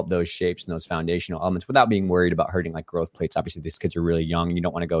develop those shapes and those foundational elements without being worried about hurting like growth plates. Obviously, these kids are really young and you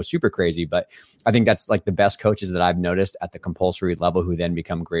don't want to go super crazy, but I think that's like the best coaches that I've noticed at the compulsory level who then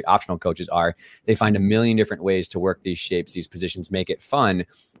become great optional coaches are they find a million different ways to work these shapes, these positions, make it fun,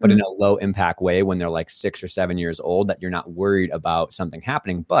 but in a low impact way when they're like 6 or 7 years old, that you're not worried about something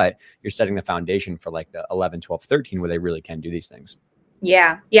happening, but you're setting the foundation for like the 11, 12, 13, where they really can do these things.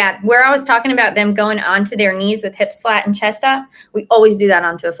 Yeah. Where I was talking about them going onto their knees with hips flat and chest up, we always do that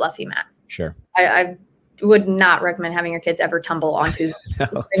onto a fluffy mat. Sure. I would not recommend having your kids ever tumble onto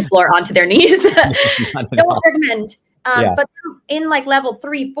the spring floor onto their knees. Don't recommend. But in like level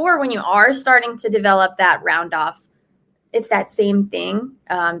 3, 4, when you are starting to develop that round off, it's that same thing.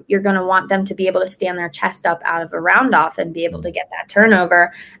 You're going to want them to be able to stand their chest up out of a round off and be able to get that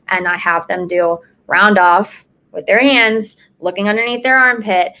turnover. And I have them do round off with their hands, looking underneath their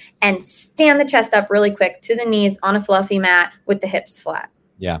armpit, and stand the chest up really quick to the knees on a fluffy mat with the hips flat.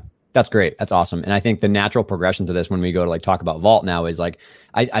 Yeah. That's great. That's awesome. And I think the natural progression to this when we go to like talk about vault now is like,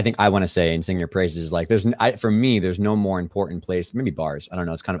 I think I want to say and sing your praises is like, for me, there's no more important place, maybe bars. I don't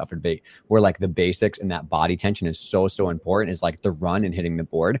know. It's kind of up for debate where like the basics and that body tension is so important is like the run and hitting the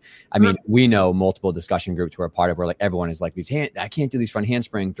board. I mean, we know multiple discussion groups we're a part of where like everyone is like I can't do these front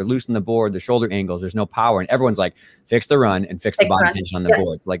handsprings. They're loose on the board, the shoulder angles. There's no power. And everyone's like, fix the run and fix the body tension on the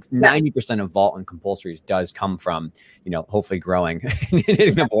board. Like 90% of vault and compulsories does come from, hopefully growing and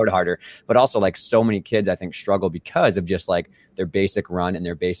hitting the board harder. But also like so many kids, I think, struggle because of just like their basic run and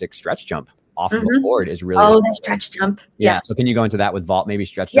their basic stretch jump off of the board is really. Oh, the stretch jump. Yeah. So can you go into that with vault, maybe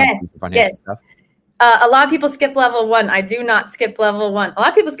stretch jump and some front hand stuff? A lot of people skip level 1. I do not skip level 1. A lot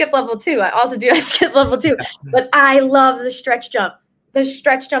of people skip level 2. I also do. I skip level 2. But I love the stretch jump. The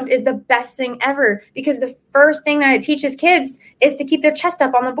stretch jump is the best thing ever because the first thing that it teaches kids is to keep their chest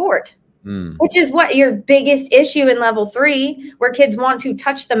up on the board. Which is what your biggest issue in level 3, where kids want to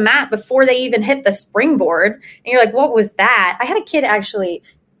touch the mat before they even hit the springboard. And you're like, what was that? I had a kid actually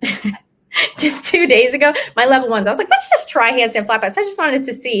just 2 days ago, my level 1s. I was like, let's just try handstand flat backs. I just wanted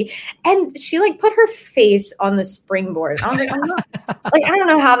to see. And she like put her face on the springboard. I was like, I'm not, like, I don't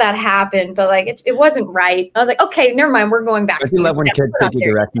know how that happened, but like, it wasn't right. I was like, okay, never mind. We're going back. I love when kids take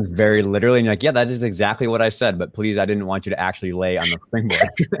your directions very literally. And you're like, yeah, that is exactly what I said. But please, I didn't want you to actually lay on the springboard.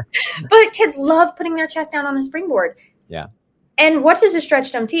 But kids love putting their chest down on the springboard. Yeah. And what does a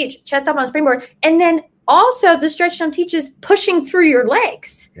stretch jump teach? Chest up on the springboard. And then also the stretch jump teaches pushing through your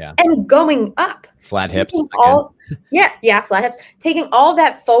legs and going up. Flat hips. Flat hips. Taking all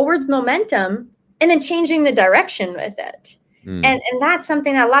that forwards momentum and then changing the direction with it. And that's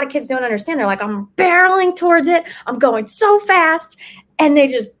something that a lot of kids don't understand. They're like, I'm barreling towards it. I'm going so fast. And they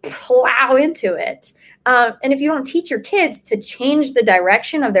just plow into it. And if you don't teach your kids to change the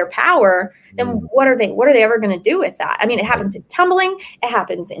direction of their power, then what are they ever going to do with that? I mean, it happens in tumbling. It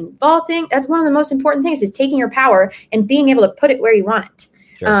happens in vaulting. That's one of the most important things is taking your power and being able to put it where you want it.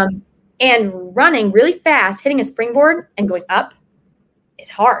 Sure. And running really fast, hitting a springboard and going up is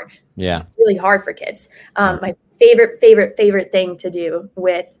hard. Yeah. It's really hard for kids. My favorite thing to do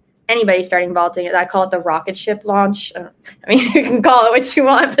with anybody starting vaulting, I call it the rocket ship launch. I mean, you can call it what you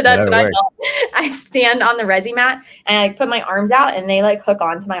want, but that's what I call it. I stand on the resi mat and I put my arms out and they like hook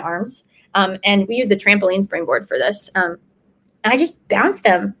onto my arms. And we use the trampoline springboard for this. And I just bounce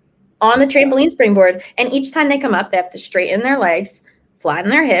them on the trampoline springboard. And each time they come up, they have to straighten their legs, flatten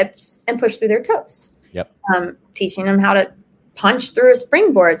their hips, and push through their toes. Yep. Teaching them how to punch through a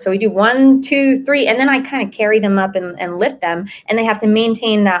springboard. So we do 1, 2, 3, and then I kind of carry them up and lift them. And they have to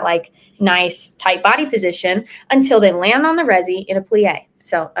maintain that like nice tight body position until they land on the resi in a plie.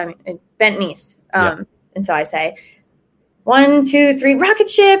 So I mean, bent knees. And so I say 1, 2, 3, rocket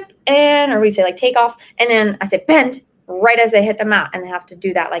ship, or we say like take off. And then I say bend right as they hit the mat. And they have to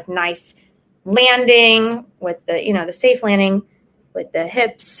do that like nice landing with the, the safe landing with the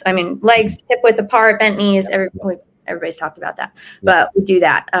hips. I mean, legs hip width apart, bent knees, everybody's talked about that, but we do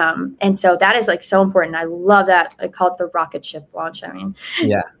that. And so that is like so important. I love that. I call it the rocket ship launch. I mean,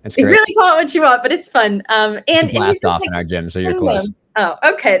 it's great. You really call it what you want, but it's fun. And it's blast off in our gym. So you're close. Oh,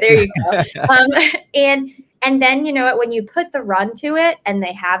 okay. There you go. And then, when you put the run to it and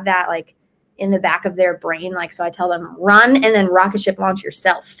they have that like in the back of their brain, like, so I tell them run and then rocket ship launch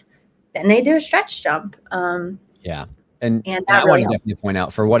yourself. Then they do a stretch jump. And I want to definitely point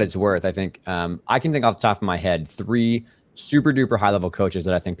out, for what it's worth, I think I can think off the top of my head 3 super duper high level coaches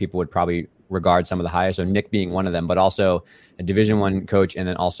that I think people would probably regard some of the highest. So Nick being one of them, but also a Division I coach, and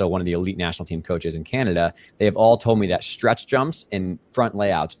then also one of the elite national team coaches in Canada. They have all told me that stretch jumps and front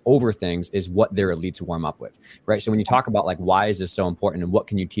layouts over things is what their elites warm up with, right? So when you talk about like, why is this so important and what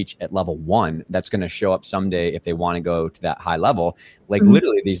can you teach at level 1 that's going to show up someday if they want to go to that high level, like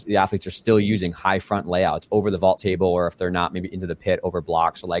literally the athletes are still using high front layouts over the vault table, or if they're not, maybe into the pit over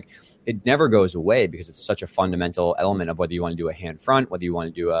blocks. So like it never goes away because it's such a fundamental element of whether you want to do a hand front, whether you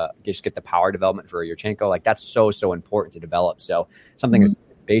want to do just get the power development for your Yurchenko. Like that's so important to develop. So something as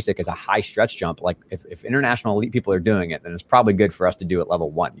basic as a high stretch jump, like if international elite people are doing it, then it's probably good for us to do at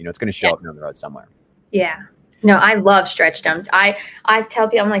level 1. You know, it's going to show up down the road somewhere. Yeah. No, I love stretch jumps. I tell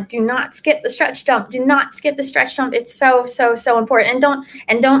people, I'm like, do not skip the stretch jump. Do not skip the stretch jump. It's so important.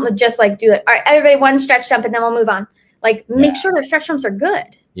 And don't just like do it. All right, everybody, one stretch jump and then we'll move on. Like make sure their stretch jumps are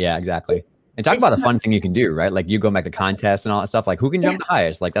good. Yeah, exactly. And talk about a fun thing you can do, right? Like you go back to contests and all that stuff. Like who can jump the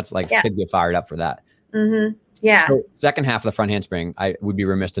highest? Like that's like kids get fired up for that. Yeah. So second half of the front handspring, I would be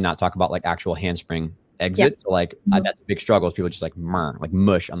remiss to not talk about like actual handspring exits. So like that's a big struggle. Is people just like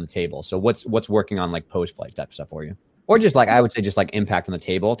mush on the table. So what's working on like post flight type stuff for you? Or just like, I would say just like impact on the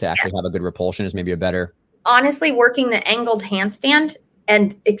table to actually have a good repulsion is maybe a better. Honestly, working the angled handstand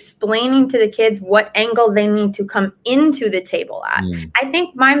and explaining to the kids what angle they need to come into the table at. I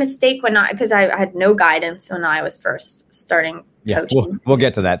think my mistake because I had no guidance when I was first starting coaching. We'll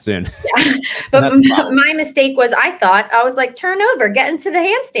get to that soon. But my mistake was I was like, turn over, get into the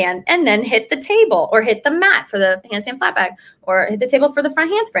handstand, and then hit the table or hit the mat for the handstand flatback or hit the table for the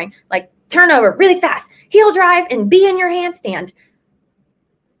front handspring. Like turn over really fast, heel drive, and be in your handstand.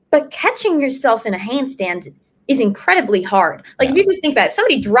 But catching yourself in a handstand is incredibly hard. Like if you just think about it, if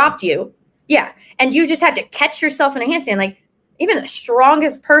somebody dropped you, and you just had to catch yourself in a handstand, like even the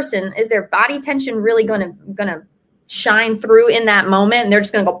strongest person, is their body tension really gonna shine through in that moment? And they're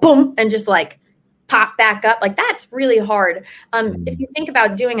just gonna go boom and just like pop back up. Like that's really hard. If you think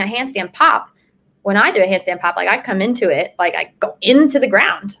about doing a handstand pop, when I do a handstand pop, like I come into it, like I go into the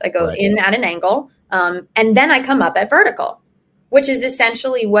ground, I go in at an angle, and then I come up at vertical, which is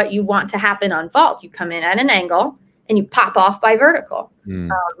essentially what you want to happen on vault. You come in at an angle and you pop off by vertical.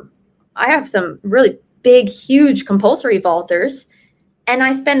 I have some really big, huge compulsory vaulters, and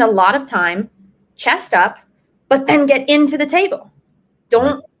I spend a lot of time chest up, but then get into the table.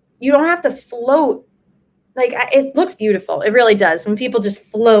 You don't have to float. Like it looks beautiful. It really does. When people just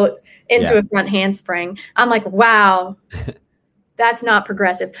float into a front handspring, I'm like, wow. That's not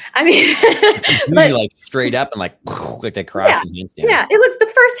progressive. I mean, but, like straight up and like they crash in handstand. Yeah,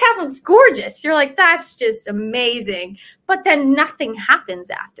 the first half looks gorgeous. You're like, that's just amazing. But then nothing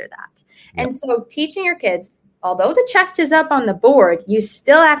happens after that. And so teaching your kids, although the chest is up on the board, you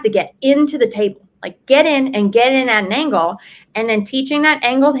still have to get into the table. Like get in at an angle, and then teaching that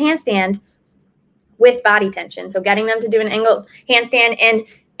angled handstand with body tension. So getting them to do an angled handstand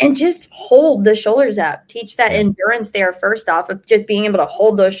and just hold the shoulders up. Teach that endurance there first off of just being able to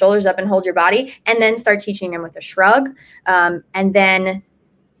hold those shoulders up and hold your body, and then start teaching them with a shrug, and then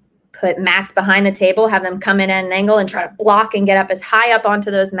put mats behind the table, have them come in at an angle and try to block and get up as high up onto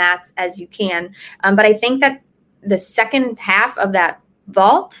those mats as you can. But I think that the second half of that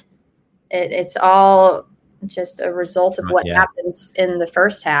vault, it's all just a result of what happens in the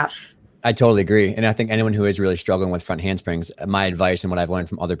first half. I totally agree. And I think anyone who is really struggling with front handsprings, my advice and what I've learned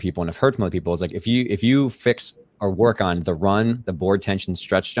from other people and have heard from other people is like, if you fix or work on the run, the board tension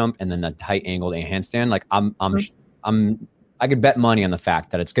stretch jump, and then the tight angled handstand, like I could bet money on the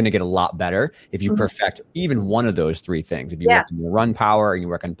fact that it's going to get a lot better if you perfect even one of those three things. If you work on your run power and you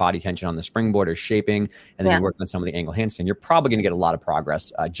work on body tension on the springboard or shaping, and then you work on some of the angle handstand, you're probably going to get a lot of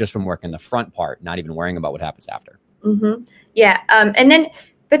progress just from working the front part, not even worrying about what happens after. And then,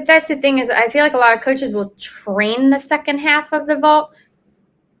 but that's the thing is I feel like a lot of coaches will train the second half of the vault,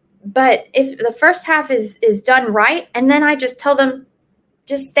 but if the first half is done right, and then I just tell them,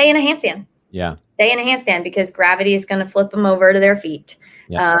 just stay in a handstand. Stay in a handstand because gravity is going to flip them over to their feet.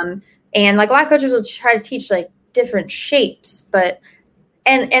 And like a lot of coaches will try to teach like different shapes, but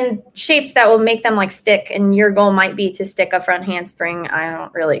and shapes that will make them like stick. And your goal might be to stick a front handspring. I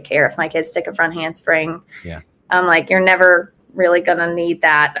don't really care if my kids stick a front handspring. I'm like, you're never really going to need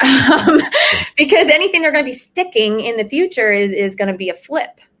that because anything they're going to be sticking in the future is going to be a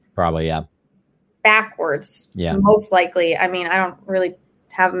flip. Probably, backwards. Most likely. I mean, I don't really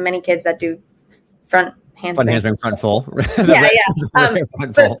have many kids that do front handspring, front full.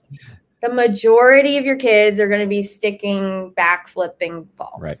 Front full. The majority of your kids are going to be sticking back flipping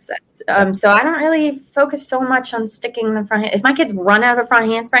vaults. So I don't really focus so much on sticking the front hand. If my kids run out of a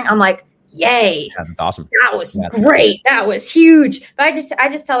front handspring, I'm like, Yay. Yeah, that's awesome. That was great. That was huge. But I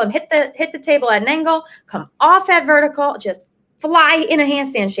just tell them, hit the table at an angle, come off at vertical, just fly in a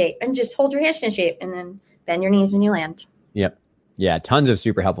handstand shape and just hold your handstand shape and then bend your knees when you land. Yep. Yeah, tons of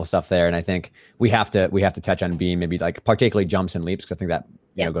super helpful stuff there. And I think we have to touch on beam, maybe like particularly jumps and leaps, because I think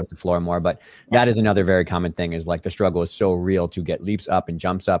that goes to floor more. But that is another very common thing, is like the struggle is so real to get leaps up and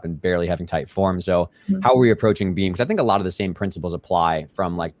jumps up and barely having tight form. So how are we approaching beam? Because I think a lot of the same principles apply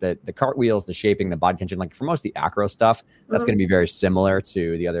from like the cartwheels, the shaping, the body tension. Like for most of the acro stuff, that's going to be very similar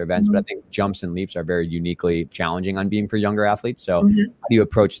to the other events. But I think jumps and leaps are very uniquely challenging on beam for younger athletes. So how do you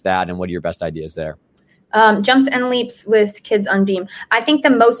approach that, and what are your best ideas there? Jumps and leaps with kids on beam. I think the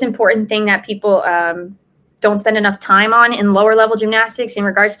most important thing that people don't spend enough time on in lower level gymnastics in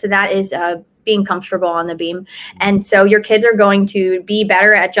regards to that is being comfortable on the beam. And so your kids are going to be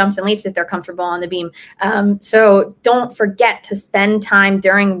better at jumps and leaps if they're comfortable on the beam. So don't forget to spend time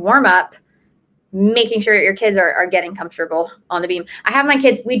during warm up making sure your kids are getting comfortable on the beam. I have my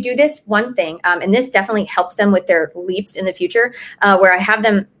kids, we do this one thing, and this definitely helps them with their leaps in the future, where I have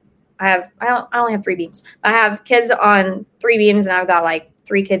them I only have 3 beams. I have kids on 3 beams, and I've got like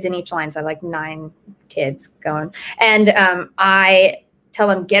 3 kids in each line. So I have like 9 kids going. And I tell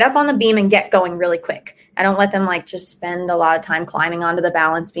them, get up on the beam and get going really quick. I don't let them like just spend a lot of time climbing onto the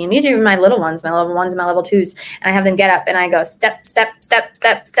balance beam. These are my little ones, my level 1s and my level 2s. And I have them get up and I go step, step, step,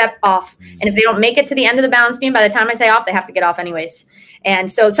 step, step off. And if they don't make it to the end of the balance beam, by the time I say off, they have to get off anyways.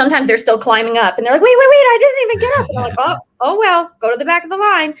 And so sometimes they're still climbing up and they're like, wait, I didn't even get up. And I'm like, oh, well, go to the back of the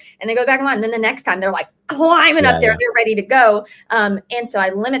line. And they go back in line. And then the next time they're like climbing up there. They're ready to go. And so I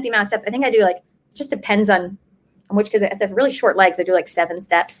limit the amount of steps. I think I do like, just depends on which, because if they have really short legs, I do like 7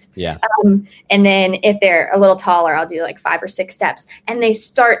 steps. Yeah. And then if they're a little taller, I'll do like 5 or 6 steps. And they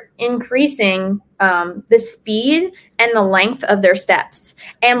start increasing the speed and the length of their steps.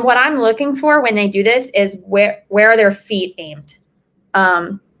 And what I'm looking for when they do this is where are their feet aimed?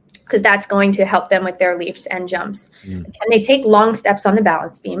 Because that's going to help them with their leaps and jumps. Can they take long steps on the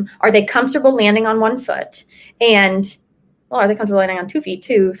balance beam? Are they comfortable landing on 1 foot? And are they comfortable landing on 2 feet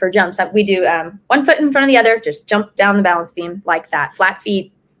too for jumps? We do 1 foot in front of the other, just jump down the balance beam like that. Flat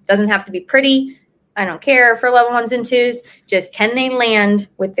feet, doesn't have to be pretty. I don't care for level 1s and 2s. Just can they land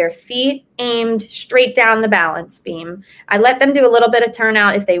with their feet aimed straight down the balance beam? I let them do a little bit of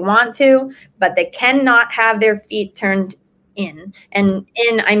turnout if they want to, but they cannot have their feet turned in. And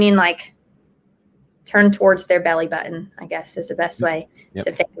in, I mean like turn towards their belly button, I guess is the best way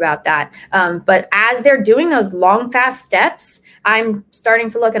to think about that. But as they're doing those long, fast steps, I'm starting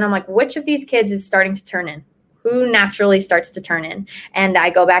to look and I'm like, which of these kids is starting to turn in? Who naturally starts to turn in? And I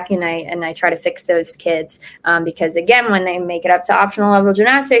go back and I try to fix those kids. Because again, when they make it up to optional level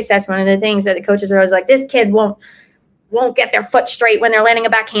gymnastics, that's one of the things that the coaches are always like, this kid won't get their foot straight when they're landing a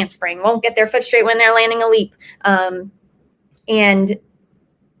back handspring, won't get their foot straight when they're landing a leap. And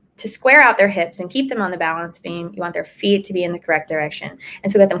to square out their hips and keep them on the balance beam, you want their feet to be in the correct direction.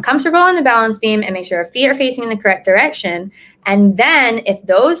 And so get them comfortable on the balance beam and make sure their feet are facing in the correct direction. And then if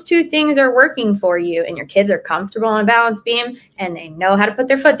those 2 things are working for you and your kids are comfortable on a balance beam and they know how to put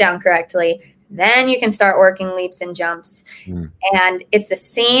their foot down correctly, then you can start working leaps and jumps. And it's the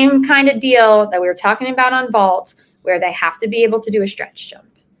same kind of deal that we were talking about on vault, where they have to be able to do a stretch jump.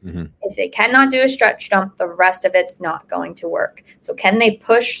 If they cannot do a stretch jump, the rest of it's not going to work. So can they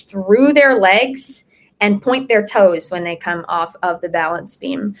push through their legs and point their toes when they come off of the balance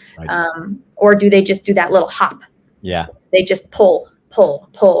beam? Right. Or do they just do that little hop? Yeah. They just pull.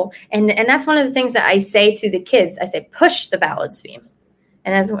 And that's one of the things that I say to the kids. I say, push the balance beam.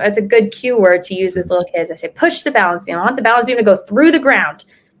 And that's a good cue word to use with little kids. I say, push the balance beam. I want the balance beam to go through the ground.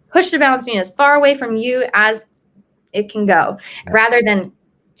 Push the balance beam as far away from you as it can go, rather than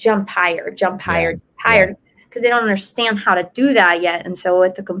jump higher, because they don't understand how to do that yet. And so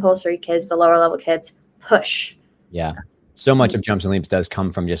with the compulsory kids, the lower level kids, push. Yeah. So much of jumps and leaps does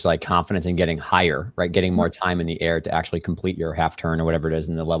come from just like confidence in getting higher, right? Getting more time in the air to actually complete your half turn or whatever it is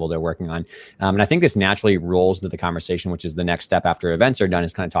in the level they're working on. And I think this naturally rolls into the conversation, which is the next step after events are done,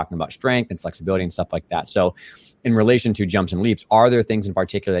 is kind of talking about strength and flexibility and stuff like that. So in relation to jumps and leaps, are there things in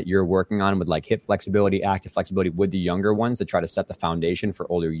particular that you're working on with like hip flexibility, active flexibility with the younger ones to try to set the foundation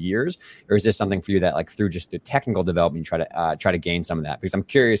for older years? Or is this something for you that like through just the technical development, you try to gain some of that? Because I'm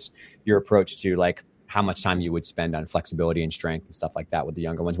curious your approach to like how much time you would spend on flexibility and strength and stuff like that with the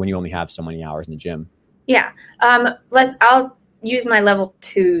younger ones when you only have so many hours in the gym. Yeah. I'll use my level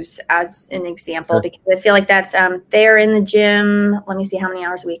 2s as an example, because I feel like that's, they're in the gym. Let me see how many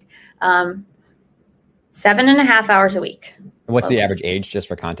hours a week. 7.5 hours a week. And what's the average age, just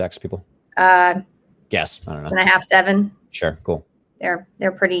for context, people? Guess. I don't know. 6.5, 7. Sure. Cool.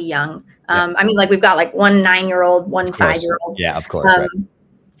 they're pretty young. I mean, like we've got like 1 9-year-old, 1 5-year-old. Yeah, of course. Right.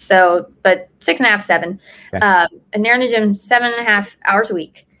 So, but 6.5, 7, Okay. and they're in the gym 7.5 hours a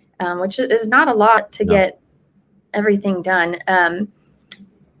week, which is not a lot to get everything done.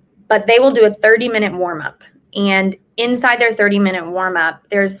 But they will do a 30-minute warm up, and inside their 30-minute warm up,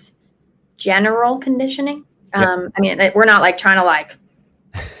 there's general conditioning. I mean, we're not like trying to like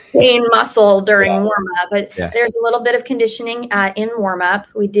gain muscle during warm up, but there's a little bit of conditioning in warm up.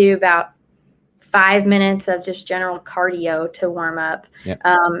 We do about 5 minutes of just general cardio to warm up.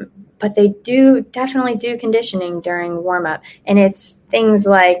 But they definitely do conditioning during warm up. And it's things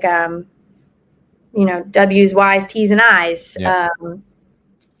like, W's, Y's, T's, and I's,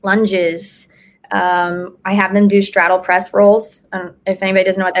 lunges. I have them do straddle press rolls. If anybody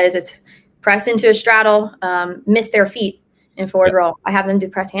doesn't know what that is, it's press into a straddle, miss their feet in forward roll. I have them do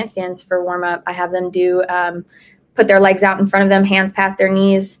press handstands for warm up. I have them do, put their legs out in front of them, hands past their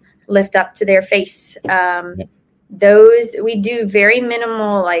knees, lift up to their face. Those we do very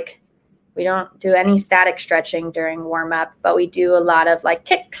minimal, like we don't do any static stretching during warm up, but we do a lot of like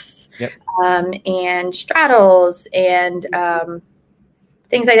kicks and straddles and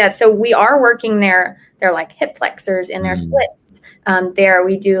things like that. So we are working their like hip flexors and their splits. There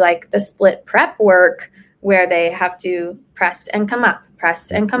we do like the split prep work where they have to press and come up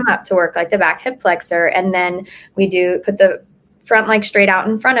to work like the back hip flexor. And then we do put the front leg straight out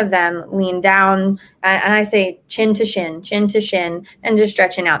in front of them, lean down, and I say chin to shin, and just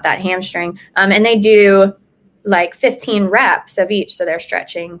stretching out that hamstring. And they do like 15 reps of each. So they're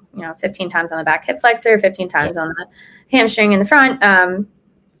stretching, 15 times on the back hip flexor, 15 times on the hamstring in the front, and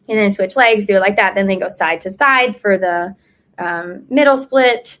then switch legs, do it like that. Then they go side to side for the middle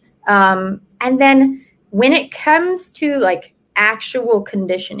split. And then when it comes to like actual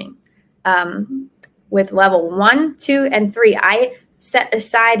conditioning, with level 1, 2, and 3, I set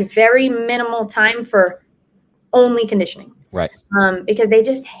aside very minimal time for only conditioning. Right. Because they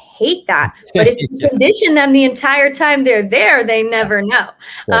just hate that. But if you condition them the entire time they're there, they never know.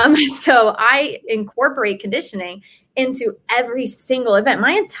 So I incorporate conditioning into every single event.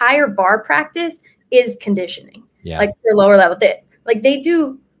 My entire bar practice is conditioning. Like their lower level. They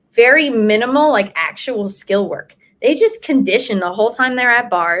do very minimal, like actual skill work. They just condition the whole time they're at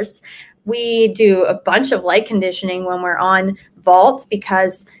bars. We do a bunch of light conditioning when we're on vaults,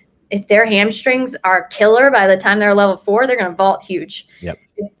 because if their hamstrings are killer by the time they're level 4, they're going to vault huge.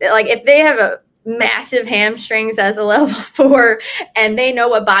 Like if they have a massive hamstrings as a level 4 and they know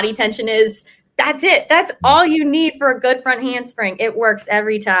what body tension is, that's it. That's all you need for a good front handspring. It works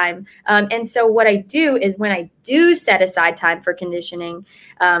every time. And so what I do is when I do set aside time for conditioning,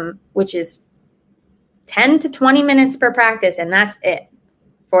 which is 10 to 20 minutes per practice, and that's it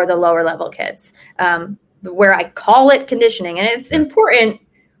for the lower level kids, where I call it conditioning. And it's important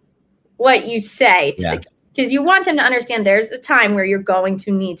what you say to the kids, because you want them to understand there's a time where you're going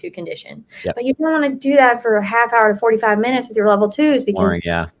to need to condition. But you don't want to do that for a half hour to 45 minutes with your level 2s, because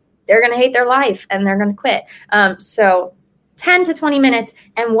they're going to hate their life and they're going to quit. So 10 to 20 minutes.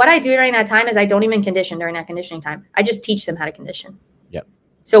 And what I do during that time is I don't even condition during that conditioning time. I just teach them how to condition.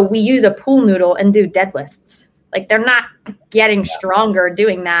 So we use a pool noodle and do deadlifts. Like they're not getting stronger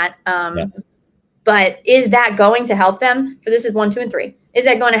doing that. But is that going to help them? For this is 1, 2, and 3. Is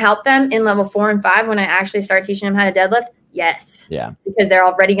that going to help them in level 4 and 5 when I actually start teaching them how to deadlift? Yes. Because they're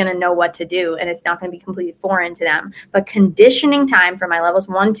already going to know what to do, and it's not going to be completely foreign to them. But conditioning time for my levels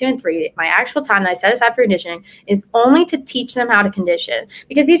 1, 2, and 3, my actual time that I set aside for conditioning, is only to teach them how to condition.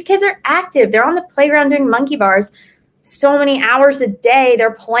 Because these kids are active. They're on the playground doing monkey bars so many hours a day.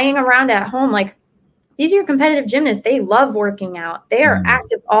 They're playing around at home. Like, these are your competitive gymnasts. They love working out. They are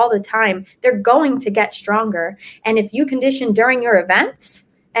active all the time. They're going to get stronger. And if you condition during your events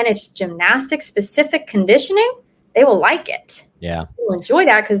and it's gymnastics specific conditioning, they will like it. They will enjoy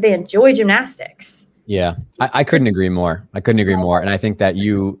that because they enjoy gymnastics. I couldn't agree more. And I think that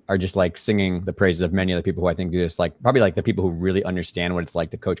you are just like singing the praises of many other people who I think do this, like probably like the people who really understand what it's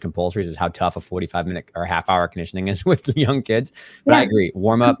like to coach compulsories, is how tough a 45-minute or half-hour conditioning is with young kids. But I agree.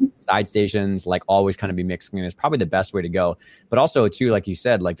 Warm up, side stations, like always kind of be mixing is probably the best way to go. But also too, like you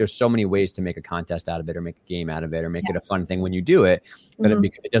said, like there's so many ways to make a contest out of it, or make a game out of it, or make it a fun thing when you do it, that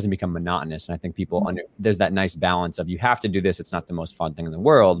it doesn't become monotonous. And I think people there's that nice balance of, you have to do this. It's not the most fun thing in the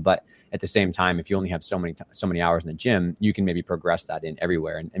world, but at the same time, if you only have so many hours in the gym, you can maybe progress that in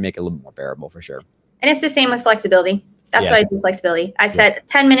everywhere and make it a little bit more bearable for sure. And it's the same with flexibility. That's what I do, flexibility. I set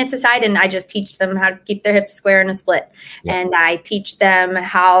 10 minutes aside and I just teach them how to keep their hips square in a split. And I teach them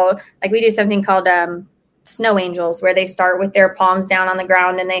how, like we do something called snow angels, where they start with their palms down on the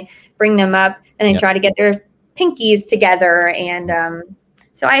ground and they bring them up and they try to get their pinkies together. And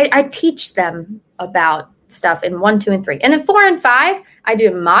so I teach them about stuff in 1, 2, and 3. And then 4 and 5, I do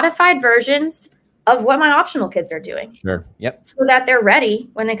modified versions of what my optional kids are doing. Sure. Yep. So that they're ready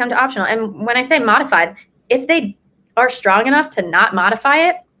when they come to optional. And when I say modified, if they are strong enough to not modify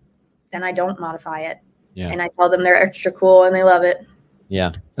it, then I don't modify it. Yeah. And I tell them they're extra cool and they love it.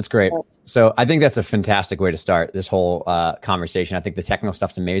 Yeah, that's great. So I think that's a fantastic way to start this whole conversation. I think the technical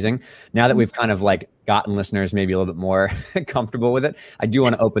stuff's amazing. Now that we've kind of like gotten listeners maybe a little bit more comfortable with it, I do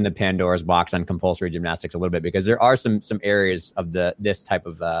want to open the Pandora's box on compulsory gymnastics a little bit, because there are some areas of this type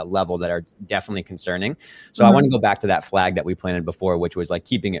of level that are definitely concerning. So I want to go back to that flag that we planted before, which was like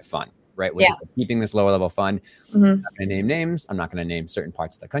keeping it fun. Right. Which is like keeping this lower level fun. I'm not going to name names. I'm not going to name certain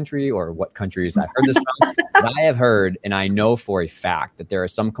parts of the country or what countries I've heard this from. But I have heard, and I know for a fact, that there are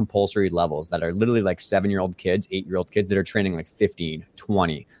some compulsory levels that are literally like 7-year-old kids, 8-year-old kids that are training like 15,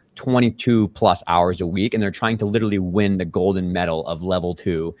 20, 22 plus hours a week. And they're trying to literally win the golden medal of level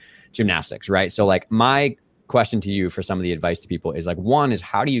 2 gymnastics. Right. So like my question to you for some of the advice to people is like, one is,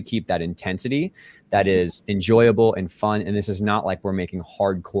 how do you keep that intensity that is enjoyable and fun? And this is not like we're making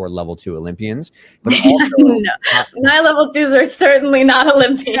hardcore level 2 Olympians, but also no, my level 2s are certainly not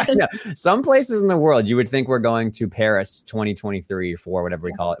Olympians. Yeah, some places in the world, you would think we're going to Paris 2023 for whatever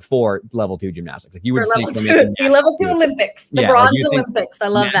we call it, for level 2 gymnastics. Like you would think the level 2 Olympics, the bronze Olympics. I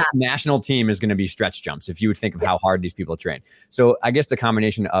love that. National team is going to be stretch jumps if you would think of how hard these people train. So I guess the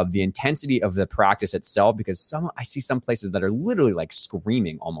combination of the intensity of the practice itself, because I see some places that are literally like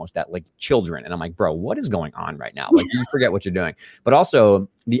screaming almost at like children. And I'm like, bro, what is going on right now? Like you forget what you're doing. But also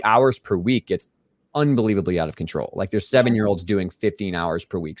the hours per week gets unbelievably out of control. Like there's 7-year-olds doing 15 hours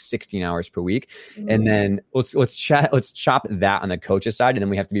per week, 16 hours per week. And then let's chop that on the coach's side. And then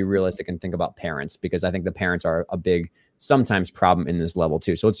we have to be realistic and think about parents, because I think the parents are a big sometimes problem in this level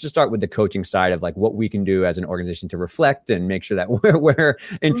too. So let's just start with the coaching side of like what we can do as an organization to reflect and make sure that we're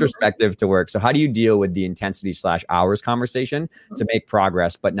introspective to work. So how do you deal with the intensity / hours conversation to make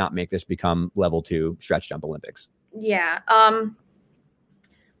progress, but not make this become level 2 stretch jump Olympics? Yeah.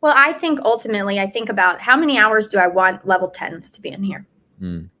 Well, I think ultimately I think about how many hours do I want level 10s to be in here?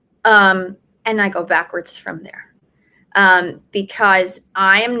 And I go backwards from there. Because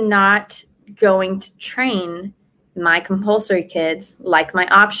I am not going to train my compulsory kids like my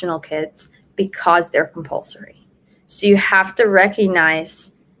optional kids because they're compulsory. So you have to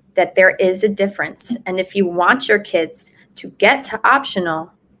recognize that there is a difference. And if you want your kids to get to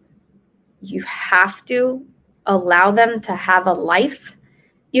optional, you have to allow them to have a life.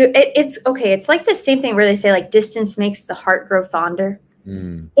 It's okay. It's like the same thing where they say like distance makes the heart grow fonder.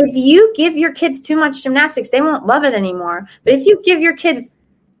 If you give your kids too much gymnastics, they won't love it anymore. But if you give your kids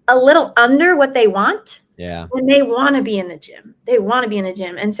a little under what they want, then they want to be in the gym. They want to be in the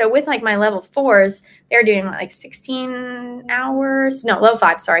gym. And so with like my level 4s, they're doing like 16 hours. No, level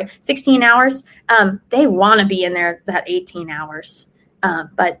 5, sorry, 16 hours. They want to be in there that 18 hours.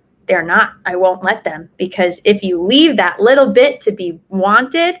 But they're not. I won't let them, because if you leave that little bit to be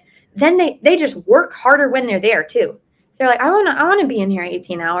wanted, then they just work harder when they're there too. They're like, I want to be in here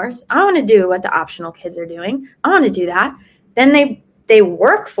 18 hours. I want to do what the optional kids are doing. I want to do that. Then they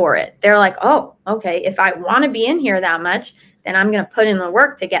work for it. They're like, oh, okay, if I want to be in here that much, then I'm going to put in the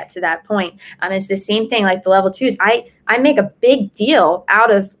work to get to that point. It's the same thing like the level 2s. I make a big deal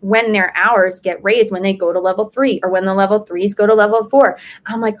out of when their hours get raised when they go to level 3 or when the level 3s go to level 4.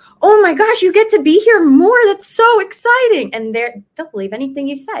 I'm like, oh my gosh, you get to be here more. That's so exciting. And they'll believe anything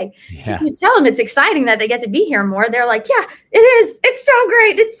you say. Yeah. So if you tell them it's exciting that they get to be here more, they're like, yeah, it is. It's so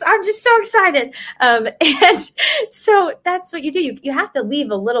great. I'm just so excited. And so that's what you do. You have to leave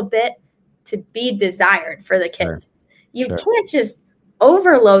a little bit to be desired for the kids. Sure. You can't just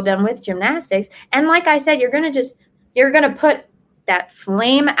overload them with gymnastics. And like I said, you're going to put that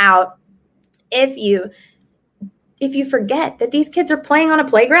flame out if you forget that these kids are playing on a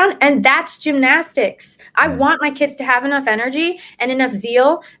playground, and that's gymnastics. I want my kids to have enough energy and enough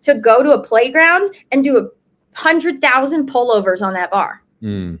zeal to go to a playground and do 100,000 pullovers on that bar.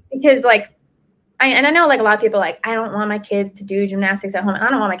 Because like, I know like a lot of people like, I don't want my kids to do gymnastics at home. And I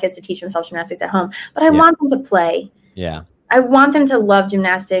don't want my kids to teach themselves gymnastics at home, but I want them to play. Yeah. I want them to love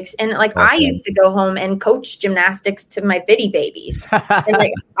gymnastics. And like, I used to go home and coach gymnastics to my bitty babies. And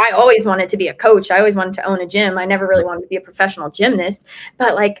like, I always wanted to be a coach. I always wanted to own a gym. I never really wanted to be a professional gymnast,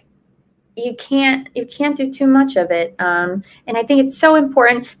 but like, you can't do too much of it. And I think it's so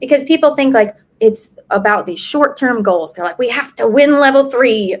important because people think like it's about these short-term goals. They're like, we have to win level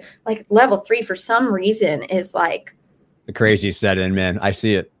 3. Like level 3 for some reason is like the crazy set in, man. I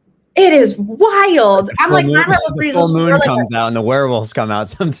see it. It is wild. I'm like, my level 3 the full moon comes out and the werewolves come out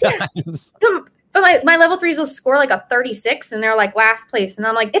sometimes. But my level threes will score like a 36 and they're like last place. And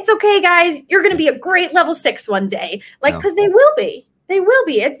I'm like, it's okay, guys. You're going to be a great level 6 one day. Like, because they will be. They will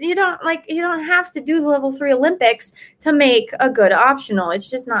be. You don't have to do the level 3 Olympics to make a good optional. It's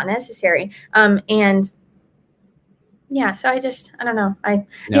just not necessary. And yeah, so I don't know.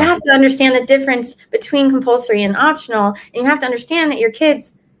 You have to understand the difference between compulsory and optional. And you have to understand that your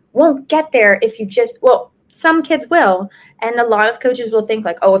kids won't get there if you some kids will. And a lot of coaches will think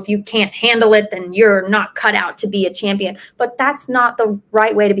like, oh, if you can't handle it, then you're not cut out to be a champion. But that's not the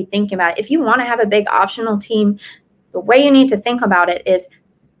right way to be thinking about it. If you want to have a big optional team, the way you need to think about it is,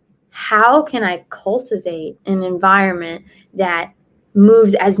 how can I cultivate an environment that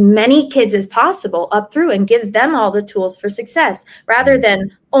moves as many kids as possible up through and gives them all the tools for success, rather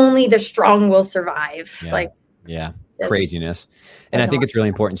than only the strong will survive. Craziness. And I think it's really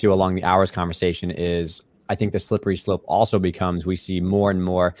important too, along the hours conversation, is I think the slippery slope also becomes, we see more and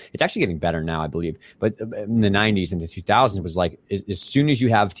more, it's actually getting better now, I believe, but in the 90s and the 2000s was like, as soon as you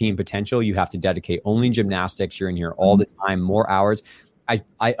have team potential, you have to dedicate only gymnastics. You're in here all the time, more hours.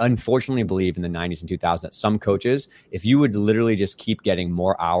 I unfortunately believe in the 90s and 2000s that some coaches, if you would literally just keep getting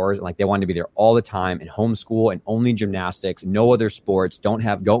more hours, like they wanted to be there all the time and homeschool and only gymnastics, no other sports, don't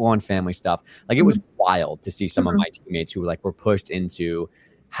go on family stuff. Like it was wild to see some of my teammates who were pushed into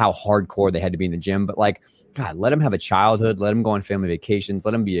how hardcore they had to be in the gym. But like, God, let them have a childhood, let them go on family vacations,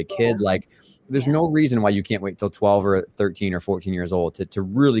 let them be a kid. Like there's no reason why you can't wait till 12 or 13 or 14 years old to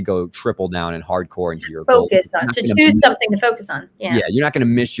really go triple down and hardcore into your focus on, to choose something to focus on. Yeah, you're not going to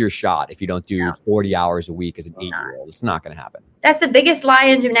miss your shot if you don't do 40 hours a week as an 8-year-old. It's not going to happen. That's the biggest lie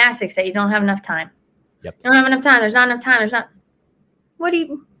in gymnastics, that you don't have enough time. Yep. You don't have enough time. There's not enough time.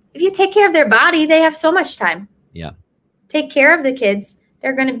 If you take care of their body, they have so much time. Yeah. Take care of the kids.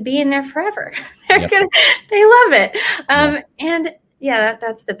 They're going to be in there forever. They love it. And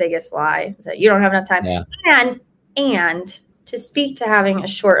that's the biggest lie, is that you don't have enough time. Yeah. And to speak to having a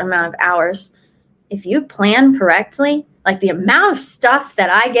short amount of hours, if you plan correctly, like the amount of stuff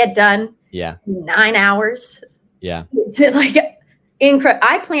that I get done in 9 hours. Yeah. It's like incredible.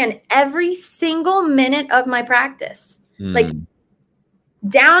 I plan every single minute of my practice, like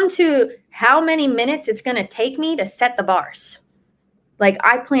down to how many minutes it's going to take me to set the bars. Like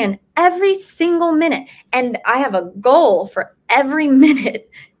I plan every single minute, and I have a goal for every minute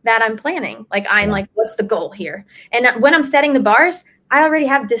that I'm planning. Like I'm like, what's the goal here? And when I'm setting the bars, I already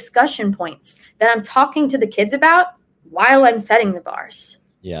have discussion points that I'm talking to the kids about while I'm setting the bars.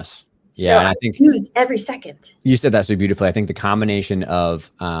 Yes. Yeah, so and I think use every second. You said that so beautifully. I think the combination of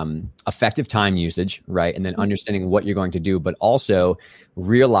effective time usage, right, and then understanding what you're going to do, but also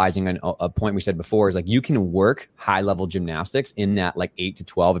realizing a point we said before is like you can work high level gymnastics in that like 8 to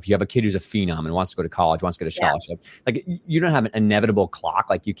 12. If you have a kid who's a phenom and wants to go to college, wants to get a scholarship, like you don't have an inevitable clock.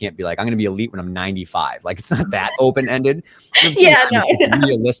 Like you can't be like, I'm going to be elite when I'm 95. Like it's not that open ended. It's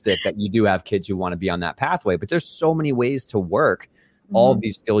realistic that you do have kids who want to be on that pathway, but there's so many ways to work all of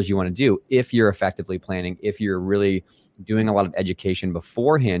these skills you want to do if you're effectively planning, if you're really doing a lot of education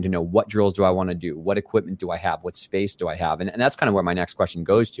beforehand to know what drills do I want to do, what equipment do I have, what space do I have, and that's kind of where my next question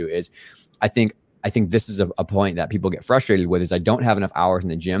goes to is I think this is a point that people get frustrated with is I don't have enough hours in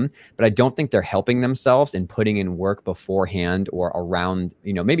the gym, but I don't think they're helping themselves in putting in work beforehand or around,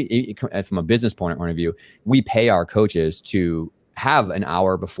 maybe from a business point of view, we pay our coaches to have an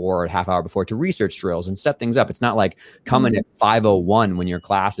hour before or half hour before to research drills and set things up. It's not like coming at 5:01 when your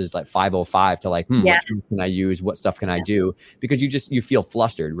class is like 5:05 to like, what can I use? What stuff can I do? Because you feel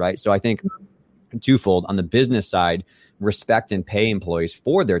flustered, right? So I think twofold on the business side, respect and pay employees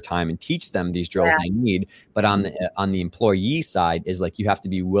for their time and teach them these drills they need. But on the employee side is like, you have to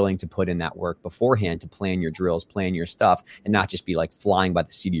be willing to put in that work beforehand to plan your drills, plan your stuff, and not just be like flying by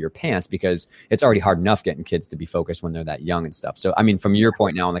the seat of your pants, because it's already hard enough getting kids to be focused when they're that young and stuff. So, I mean, from your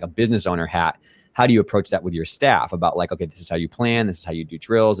point now, on like a business owner hat, how do you approach that with your staff about like, okay, this is how you plan, this is how you do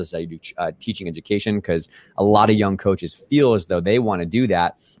drills, this is how you do teaching education? Because a lot of young coaches feel as though they want to do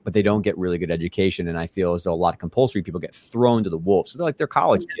that, but they don't get really good education. And I feel as though a lot of compulsory people get thrown to the wolves. So they're like, they're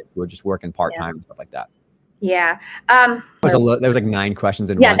college kids who are just working part-time and stuff like that. Yeah. There was like 9 questions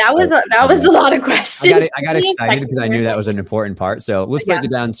in one. Yeah, that was a lot of questions. I got excited because I knew that was an important part. So let's break it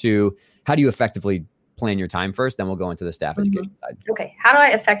down to how do you effectively plan your time first, then we'll go into the staff education side. Okay. How do I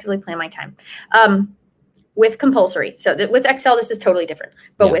effectively plan my time? With compulsory. So with Excel, this is totally different.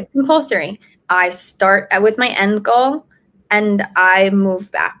 But with compulsory, I start with my end goal and I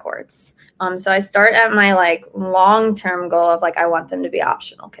move backwards. So I start at my like long-term goal of like, I want them to be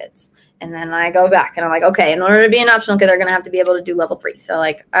optional kids. And then I go back and I'm like, okay, in order to be an optional kid, they're going to have to be able to do level 3. So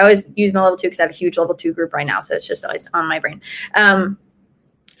like I always use my level 2 because I have a huge level 2 group right now. So it's just always on my brain.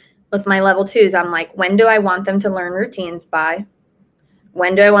 with my level 2s, I'm like, when do I want them to learn routines by?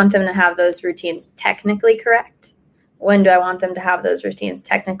 When do I want them to have those routines technically correct? When do I want them to have those routines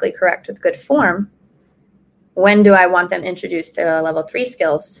technically correct with good form? When do I want them introduced to level 3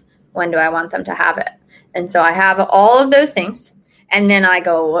 skills? When do I want them to have it? And so I have all of those things. And then I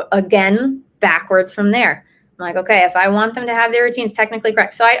go again backwards from there. I'm like, okay, if I want them to have their routines technically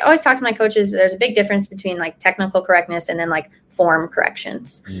correct. So I always talk to my coaches, there's a big difference between like technical correctness and then like form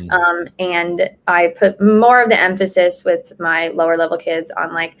corrections. And I put more of the emphasis with my lower level kids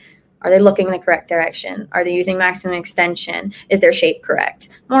on like, are they looking in the correct direction? Are they using maximum extension? Is their shape correct?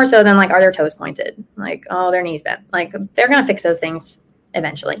 More so than like, are their toes pointed? Like, oh, their knees bent. Like they're going to fix those things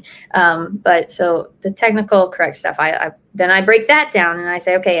eventually. But so the technical correct stuff, then I break that down and I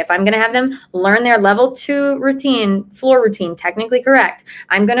say, okay, if I'm going to have them learn their level 2 routine, floor routine, technically correct,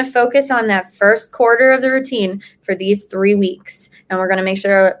 I'm going to focus on that first quarter of the routine for these 3 weeks. And we're going to make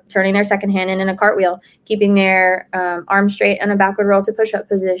sure turning their second hand in a cartwheel, keeping their arm straight and a backward roll to push-up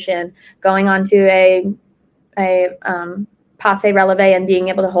position, going on to a passe releve and being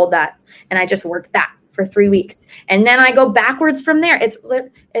able to hold that. And I just work that for 3 weeks. And then I go backwards from there. It's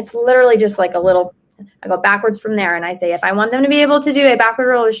literally just like I go backwards from there. And I say, if I want them to be able to do a backward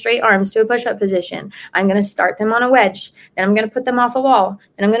roll with straight arms to a push-up position, I'm going to start them on a wedge. Then I'm going to put them off a wall.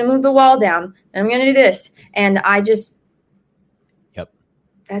 Then I'm going to move the wall down. Then I'm going to do this. And I just,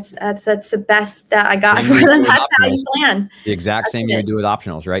 that's the best that I got for them. That's how you plan. The exact same you would do with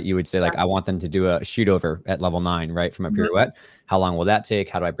optionals, right? You would say like, I want them to do a shoot over at level 9, right? From a pirouette. How long will that take?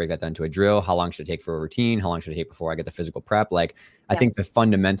 How do I break that down to a drill? How long should it take for a routine? How long should it take before I get the physical prep? Like, I think the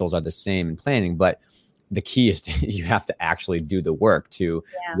fundamentals are the same in planning, but the key is you have to actually do the work to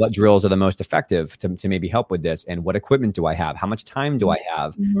what drills are the most effective to maybe help with this. And what equipment do I have? How much time do I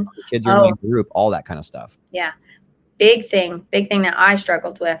have? The kids are in my group, all that kind of stuff. Yeah. Big thing that I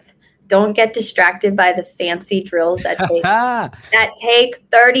struggled with. Don't get distracted by the fancy drills that take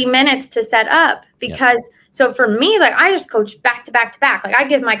 30 minutes to set up. Because so for me, like I just coach back to back to back. Like I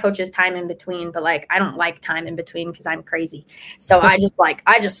give my coaches time in between, but like I don't like time in between because I'm crazy. So I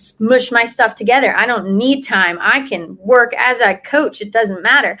just smush my stuff together. I don't need time. I can work as a coach. It doesn't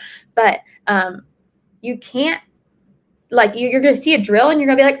matter. But you can't, like you're going to see a drill and you're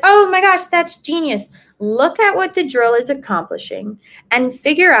going to be like, oh my gosh, that's genius. Look at what the drill is accomplishing and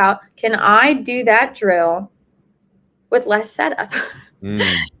figure out, can I do that with less setup?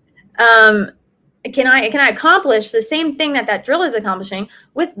 Can I accomplish the same thing that drill is accomplishing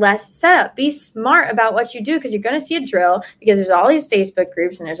with less setup? Be smart about what you do, because you're going to see a drill because there's all these Facebook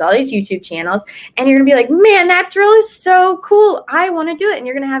groups and there's all these YouTube channels, and you're going to be like, man, that drill is so cool. I want to do it. And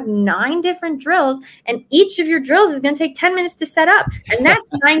you're going to have 9 different drills, and each of your drills is going to take 10 minutes to set up. And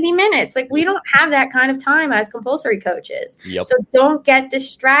that's 90 minutes. Like, we don't have that kind of time as compulsory coaches. So don't get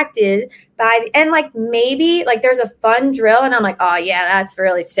distracted by, and like maybe like there's a fun drill and I'm like, oh yeah, that's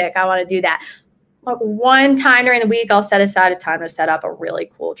really sick. I want to do that. Like one time during the week, I'll set aside a time to set up a really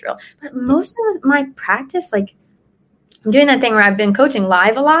cool drill. But most of my practice, like I'm doing that thing where I've been coaching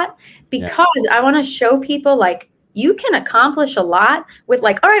live a lot because I want to show people like you can accomplish a lot with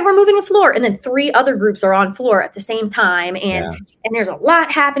like, all right, we're moving a floor. And then 3 other groups are on floor at the same time. And there's a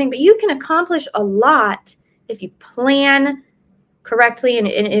lot happening, but you can accomplish a lot if you plan correctly. And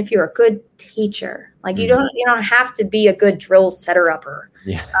if you're a good teacher, like you don't have to be a good drill setter-upper.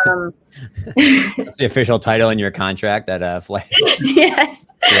 Yeah. That's the official title in your contract, that flag. Yes.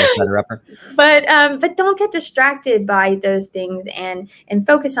 Setter-upper. But don't get distracted by those things and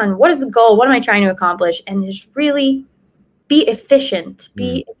focus on what is the goal? What am I trying to accomplish? And just really be efficient.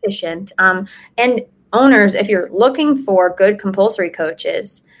 Be efficient. And owners, if you're looking for good compulsory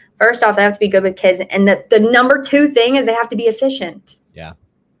coaches, first off, they have to be good with kids. And the number 2 thing is they have to be efficient. Yeah.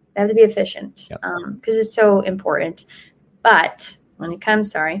 They have to be efficient because it's so important. But when it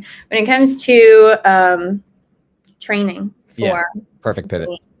comes to training for perfect pivot.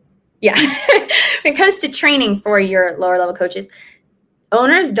 When it comes to training for your lower level coaches,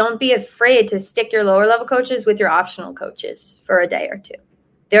 owners, don't be afraid to stick your lower level coaches with your optional coaches for a day or 2.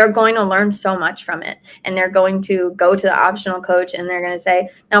 They're going to learn so much from it, and they're going to go to the optional coach and they're going to say,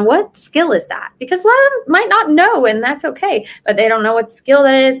 now what skill is that? Because a lot of them might not know, and that's okay, but they don't know what skill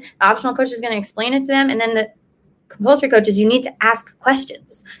that is. The optional coach is going to explain it to them. And then the compulsory coaches, you need to ask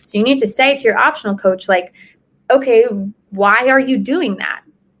questions. So you need to say to your optional coach, like, okay, why are you doing that?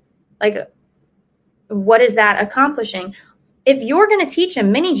 Like, what is that accomplishing? If you're going to teach a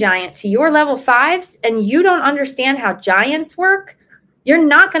mini giant to your level 5s and you don't understand how giants work, you're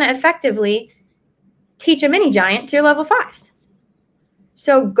not going to effectively teach a mini giant to your level 5s.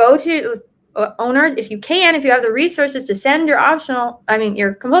 So go to owners, if you can, if you have the resources to send your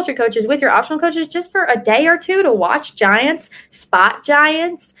your compulsory coaches with your optional coaches just for a day or two to watch giants, spot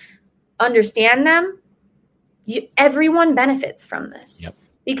giants, understand them, everyone benefits from this. Yep.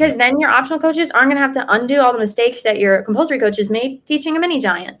 Because then your optional coaches aren't going to have to undo all the mistakes that your compulsory coaches made teaching a mini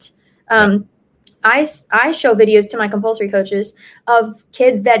giant. I show videos to my compulsory coaches of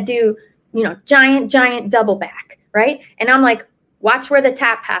kids that do, giant double back, right? And I'm like, watch where the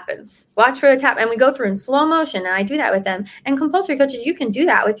tap happens. Watch where the tap, and we go through in slow motion, and I do that with them. And compulsory coaches, you can do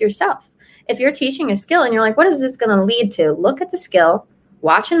that with yourself. If you're teaching a skill and you're like, what is this going to lead to? Look at the skill,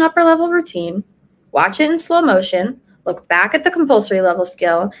 watch an upper level routine, watch it in slow motion, look back at the compulsory level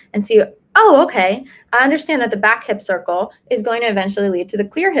skill and see, oh, okay, I understand that the back hip circle is going to eventually lead to the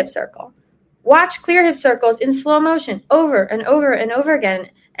clear hip circle. Watch clear hip circles in slow motion over and over and over again,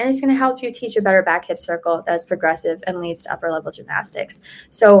 and it's going to help you teach a better back hip circle that's progressive and leads to upper level gymnastics.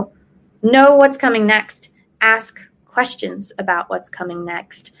 So know what's coming next. Ask questions about what's coming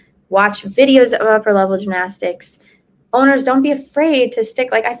next. Watch videos of upper level gymnastics. Owners, don't be afraid to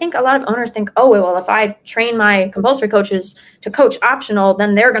stick. I think a lot of owners think, oh, well, if I train my compulsory coaches to coach optional,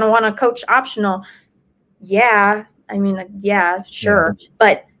 then they're going to want to coach optional. Yeah, sure. Yeah.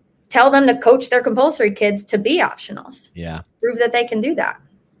 But tell them to coach their compulsory kids to be optionals. Yeah. Prove that they can do that.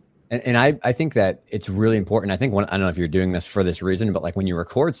 And I think that it's really important. I think I don't know if you're doing this for this reason, but when you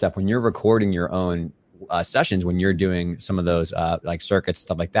record stuff, when you're recording your own sessions, when you're doing some of those circuits,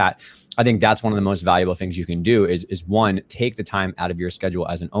 stuff like that, I think that's one of the most valuable things you can do is one, take the time out of your schedule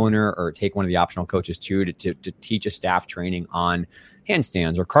as an owner, or take one of the optional coaches to teach a staff training on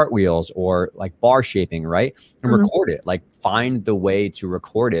handstands or cartwheels or bar shaping, right? And record it, find the way to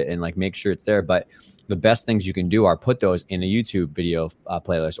record it and make sure it's there. But the best things you can do are put those in a YouTube video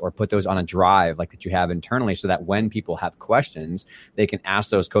playlist, or put those on a drive that you have internally, so that when people have questions, they can ask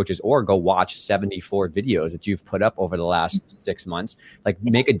those coaches, or go watch 74 videos that you've put up over the last 6 months.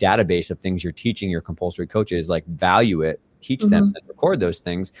 Make a database of things you're teaching your compulsory coaches, value it, teach them, and record those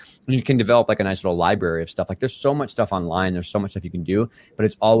things. And you can develop a nice little library of stuff. There's so much stuff online. There's so much stuff you can do, but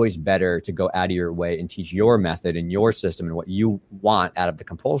it's always better to go out of your way and teach your method and your system and what you want out of the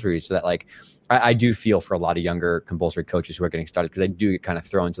compulsory, so that I do feel for a lot of younger compulsory coaches who are getting started, because I do get kind of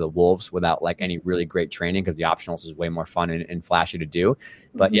thrown to the wolves without any really great training, because the optionals is way more fun and flashy to do.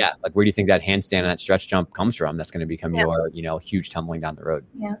 But yeah, where do you think that handstand and that stretch jump comes from? That's going to become your, huge tumbling down the road.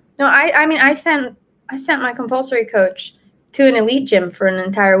 Yeah. No, I sent my compulsory coach to an elite gym for an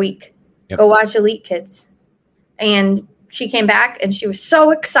entire week. Yep. Go watch elite kids. And she came back and she was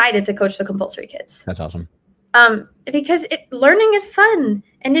so excited to coach the compulsory kids. That's awesome. Because learning is fun.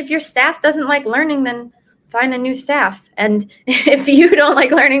 And if your staff doesn't like learning, then find a new staff. And if you don't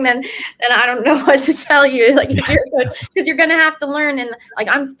like learning, then I don't know what to tell you. If you're a coach, because you're going to have to learn. And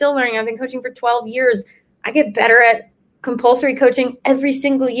I'm still learning. I've been coaching for 12 years. I get better at compulsory coaching every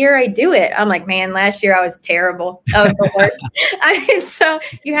single year I do it. I'm man, last year I was terrible. That was the worst. So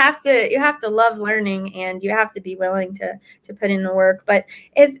you have to love learning, and you have to be willing to put in the work. But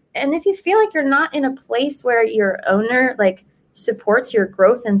if you feel like you're not in a place where your owner supports your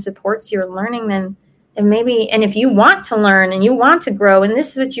growth and supports your learning, then maybe, and if you want to learn and you want to grow and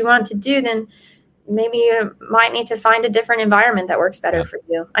this is what you want to do, then maybe you might need to find a different environment that works better for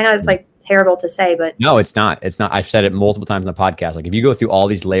you. I know it's terrible to say, but no, it's not. I've said it multiple times on the podcast. If you go through all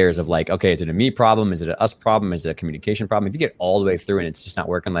these layers of okay, is it a me problem? Is it a us problem? Is it a communication problem? If you get all the way through and it's just not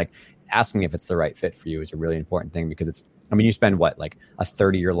working, asking if it's the right fit for you is a really important thing, because you spend a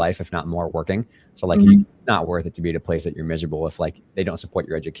 30-year life, if not more, working. So it's not worth it to be at a place that you're miserable if they don't support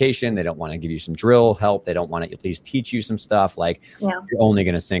your education. They don't want to give you some drill help. They don't want to at least teach you some stuff. You're only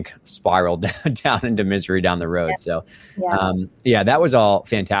going to spiral down into misery down the road. Yeah. So that was all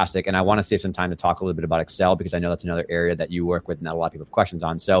fantastic. And I want to save some time to talk a little bit about Excel, because I know that's another area that you work with and that a lot of people have questions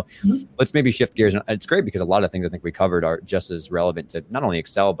on. So let's maybe shift gears. And it's great because a lot of things I think we covered are just as relevant to not only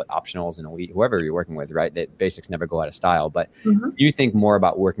Excel, but optionals and elite, whoever you're working with, right? That basics never go out of style. But you think more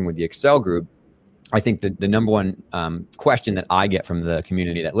about working with the Excel group. I think the number one question that I get from the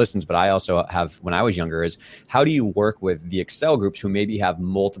community that listens, but I also have when I was younger, is how do you work with the Excel groups who maybe have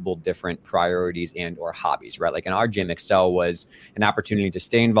multiple different priorities and or hobbies, right? In our gym, Excel was an opportunity to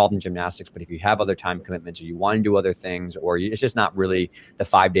stay involved in gymnastics, but if you have other time commitments or you want to do other things, or it's just not really the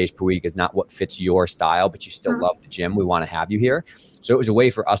 5 days per week is not what fits your style, but you still love the gym, we want to have you here. So it was a way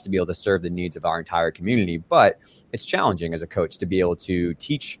for us to be able to serve the needs of our entire community. But it's challenging as a coach to be able to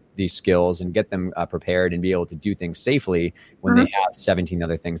teach these skills and get them prepared and be able to do things safely when they have 17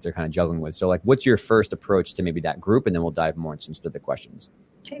 other things they're kind of juggling with. So what's your first approach to maybe that group? And then we'll dive more into some specific questions.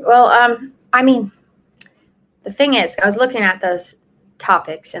 Okay, well, the thing is, I was looking at those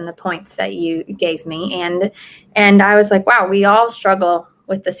topics and the points that you gave me. And I was like, wow, we all struggle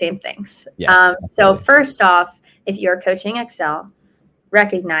with the same things. Yes, so first off, if you're coaching Excel,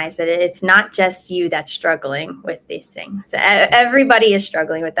 recognize that it's not just you that's struggling with these things. Everybody is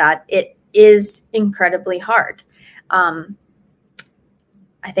struggling with that. It is incredibly hard. I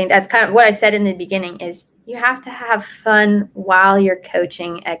think that's kind of what I said in the beginning is you have to have fun while you're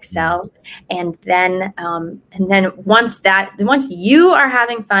coaching Excel. And then once you are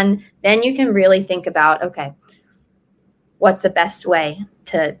having fun, then you can really think about, okay, what's the best way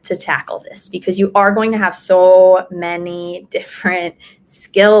to tackle this? Because you are going to have so many different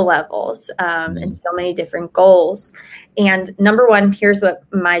skill levels and so many different goals. And number one, here's what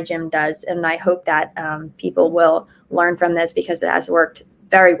my gym does. And I hope that people will learn from this because it has worked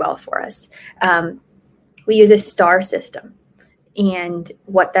very well for us. We use a star system. And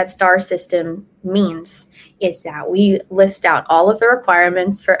what that star system means is that we list out all of the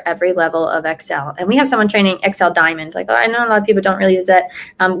requirements for every level of Excel. And we have someone training Excel Diamond. Like, I know a lot of people don't really use it.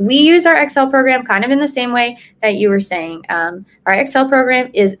 We use our Excel program kind of in the same way that you were saying. Our Excel program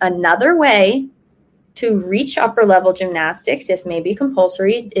is another way to reach upper level gymnastics if maybe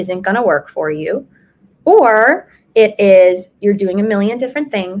compulsory isn't going to work for you. Or it is you're doing a million different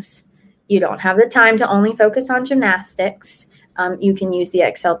things. You don't have the time to only focus on gymnastics. You can use the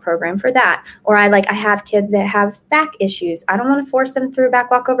Excel program for that. Or I have kids that have back issues. I don't want to force them through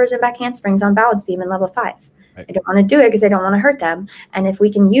back walkovers and back handsprings on balance beam in level 5. Right. I don't want to do it because I don't want to hurt them. And if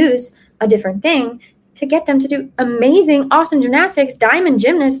we can use a different thing to get them to do amazing, awesome gymnastics, diamond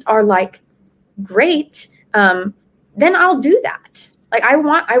gymnasts are like great, then I'll do that. Like I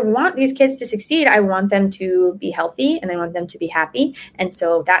want these kids to succeed. I want them to be healthy and I want them to be happy. And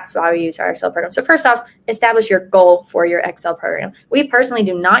so that's why we use our Excel program. So first off, establish your goal for your Excel program. We personally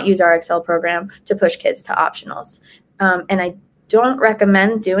do not use our Excel program to push kids to optionals. And I don't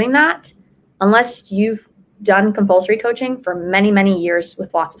recommend doing that unless you've done compulsory coaching for many, many years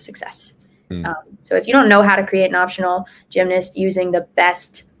with lots of success. So if you don't know how to create an optional gymnast using the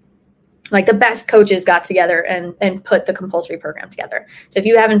best coaches got together and put the compulsory program together. So if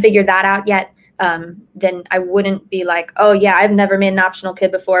you haven't figured that out yet, then I wouldn't be like, oh yeah, I've never made an optional kid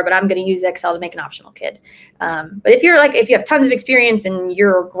before, but I'm going to use Excel to make an optional kid. But if you have tons of experience and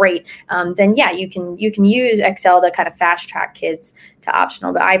you're great, then yeah, you can use Excel to kind of fast track kids to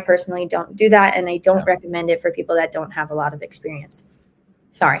optional. But I personally don't do that. And I don't recommend it for people that don't have a lot of experience.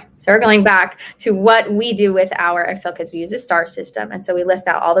 Sorry, circling back to what we do with our Excel kids, we use a star system. And so we list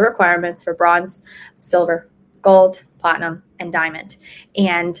out all the requirements for bronze, silver, gold, platinum, and diamond.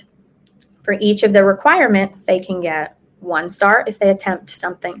 And for each of the requirements, they can get 1 star if they attempt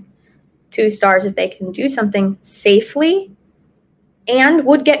something, 2 stars if they can do something safely and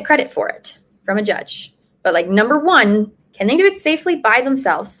would get credit for it from a judge. But like number 1, can they do it safely by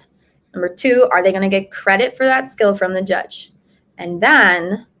themselves? Number 2, are they going to get credit for that skill from the judge? And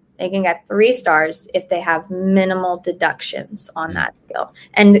then they can get 3 stars if they have minimal deductions on that skill.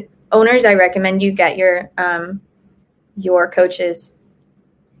 And owners, I recommend you get your coach's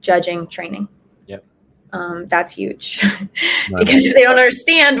judging training. Yep. That's huge. Because if they don't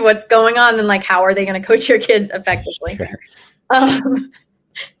understand what's going on, then like, how are they going to coach your kids effectively? Sure.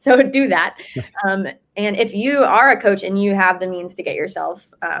 So do that. And if you are a coach and you have the means to get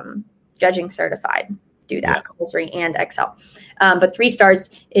yourself judging certified, do that, compulsory and Excel. But 3 stars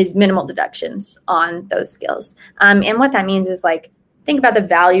is minimal deductions on those skills. And what that means is like, think about the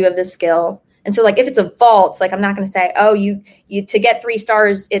value of the skill. And so like, if it's a vault, like I'm not going to say, oh, you to get 3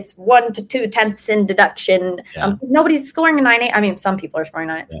 stars, it's 1 to 2 tenths in deduction. Yeah. Nobody's scoring a 9.8. I mean, some people are scoring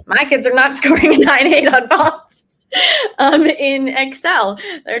 9.8. Yeah. My kids are not scoring a 9.8 on vaults in Excel.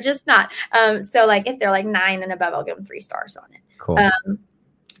 They're just not. So like, if they're like 9 and above, I'll give them 3 stars on it. Cool.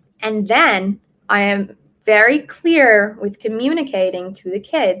 And then I am very clear with communicating to the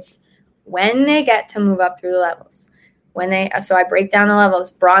kids when they get to move up through the levels. So I break down the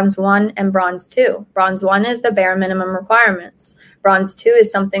levels, bronze 1 and bronze 2. Bronze 1 is the bare minimum requirements. Bronze 2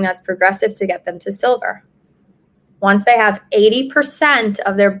 is something that's progressive to get them to silver. Once they have 80%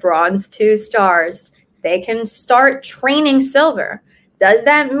 of their bronze 2 stars, they can start training silver. Does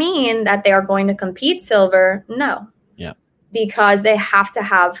that mean that they are going to compete silver? No. Yeah. Because they have to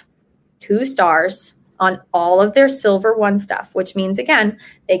have 2 stars on all of their silver 1 stuff, which means, again,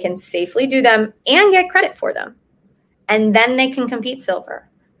 they can safely do them and get credit for them. And then they can compete silver.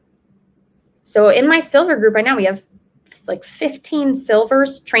 So in my silver group right now, we have like 15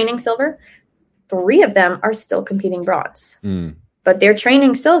 silvers, training silver. 3 of them are still competing bronze. But they're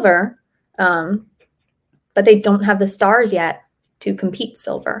training silver, but they don't have the stars yet to compete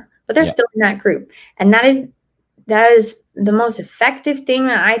silver. But they're still in that group. And that is that is the most effective thing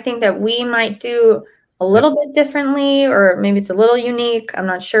that I think that we might do a little bit differently, or maybe it's a little unique. I'm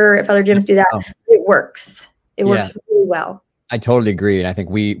not sure if other gyms do that. Oh, It works. It yeah. works really well. I totally agree. And I think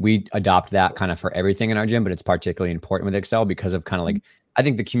we adopt that kind of for everything in our gym, but it's particularly important with Excel because of kind of like, I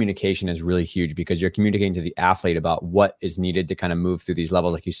think the communication is really huge because you're communicating to the athlete about what is needed to kind of move through these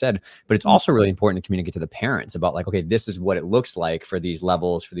levels, like you said, but it's also really important to communicate to the parents about like, okay, this is what it looks like for these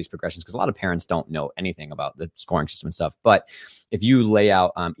levels, for these progressions, because a lot of parents don't know anything about the scoring system and stuff. But if you lay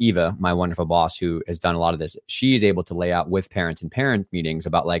out, Eva, my wonderful boss who has done a lot of this, she's able to lay out with parents and parent meetings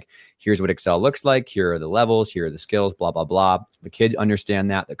about like, here's what Excel looks like. Here are the levels. Here are the skills, blah, blah, blah. The kids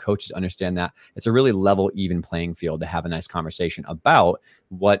understand that. The coaches understand that. It's a really level, even playing field to have a nice conversation about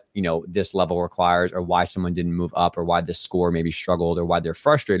what, this level requires or why someone didn't move up or why this score maybe struggled or why they're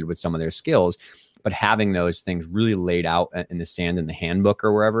frustrated with some of their skills. But having those things really laid out in the sand in the handbook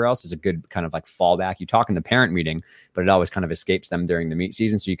or wherever else is a good kind of like fallback. You talk in the parent meeting, but it always kind of escapes them during the meet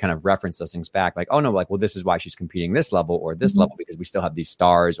season. So you kind of reference those things back like, oh no, like, well, this is why she's competing this level or this level because we still have these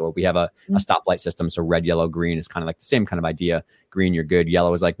stars or we have a stoplight system. So red, yellow, green is kind of like the same kind of idea. Green, you're good.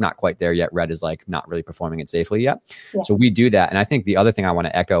 Yellow is like not quite there yet. Red is like not really performing it safely yet. Yeah. So we do that. And I think the other thing I want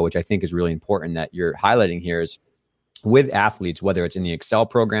to echo, which I think is really important that you're highlighting here is with athletes, whether it's in the Excel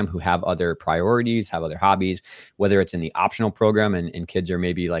program who have other priorities, have other hobbies, whether it's in the optional program and kids are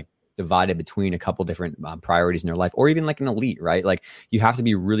maybe like divided between a couple different priorities in their life, or even like an elite, right? Like you have to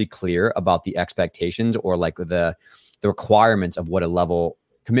be really clear about the expectations or like the requirements of what a level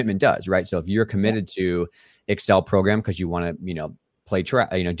commitment does, right? So if you're committed to Excel program because you want to, play track,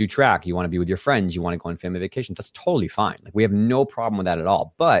 do track, you want to be with your friends, you want to go on family vacations, that's totally fine. Like we have no problem with that at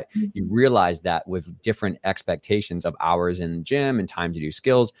all. But you realize that with different expectations of hours in the gym and time to do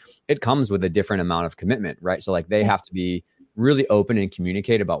skills, it comes with a different amount of commitment, right? So like they have to be really open and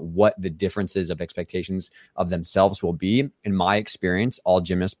communicate about what the differences of expectations of themselves will be. In my experience, all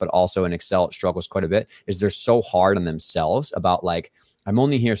gymnasts, but also in Excel, struggles quite a bit is they're so hard on themselves about like, I'm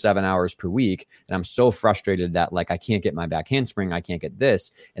only here 7 hours per week and I'm so frustrated that like I can't get my back handspring, I can't get this.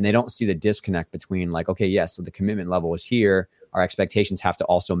 And they don't see the disconnect between like, okay, yes, so the commitment level is here. Our expectations have to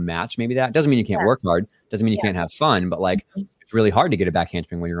also match maybe that. Doesn't mean you can't work hard. Doesn't mean you can't have fun, but like it's really hard to get a back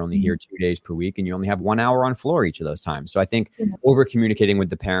handspring when you're only here 2 days per week and you only have 1 hour on floor each of those times. So I think over communicating with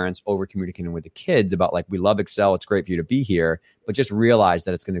the parents, over communicating with the kids about like, we love Excel. It's great for you to be here, but just realize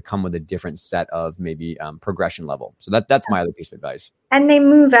that it's going to come with a different set of maybe progression level. So that's my other piece of advice. And they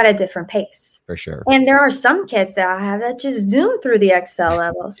move at a different pace. For sure. And there are some kids that I have that just zoom through the Excel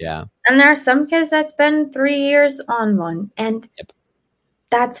levels. Yeah. And there are some kids that spend 3 years on one. And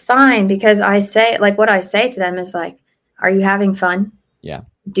that's fine because I say, like, what I say to them is like, are you having fun? Yeah.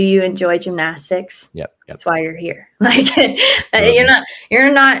 Do you enjoy gymnastics? Yep. That's why you're here. Like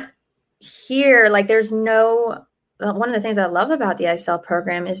you're not here. Like there's no, one of the things I love about the Excel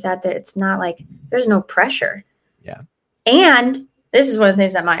program is that it's not like there's no pressure. Yeah. And this is one of the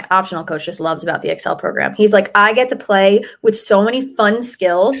things that my optional coach just loves about the Excel program. He's like, I get to play with so many fun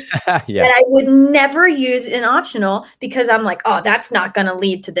skills that I would never use in optional because I'm like, oh, that's not going to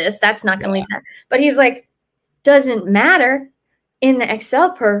lead to this. That's not going to lead to that. But he's like, doesn't matter in the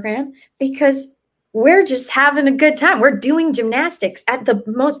Excel program because we're just having a good time. We're doing gymnastics at the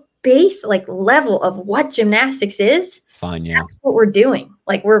most base like level of what gymnastics is. Fine, yeah. That's what we're doing.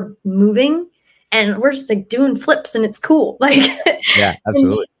 Like we're moving and we're just like doing flips and it's cool. Like yeah,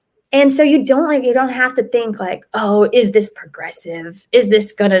 absolutely. And so you don't have to think like, oh, is this progressive? Is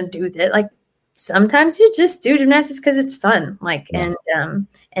this gonna do that? Like sometimes you just do gymnastics because it's fun. Like and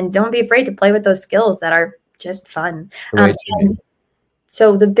don't be afraid to play with those skills that are just fun.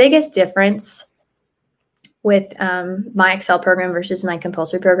 So the biggest difference with my Excel program versus my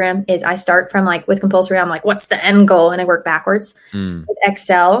compulsory program is I start from like with compulsory, I'm like, what's the end goal? And I work backwards. With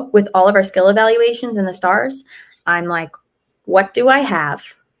Excel, with all of our skill evaluations and the stars, I'm like, what do I have?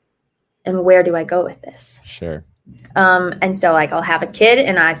 And where do I go with this? Sure. And so like I'll have a kid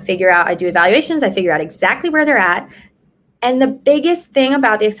and I do evaluations. I figure out exactly where they're at. And the biggest thing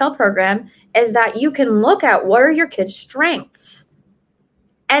about the Excel program is that you can look at what are your kids' strengths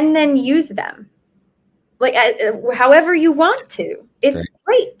and then use them. Like however you want to. It's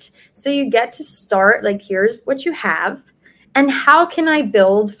great. So you get to start like, here's what you have and how can I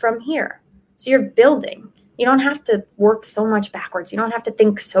build from here? So you're building. You don't have to work so much backwards. You don't have to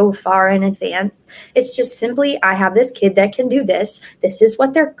think so far in advance. It's just simply, I have this kid that can do this. This is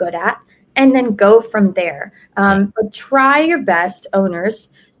what they're good at. And then go from there. But try your best, owners,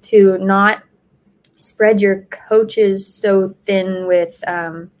 to not spread your coaches so thin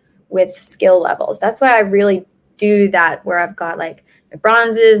with skill levels. That's why I really do that where I've got like my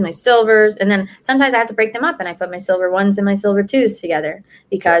bronzes, my silvers, and then sometimes I have to break them up and I put my silver ones and my silver twos together,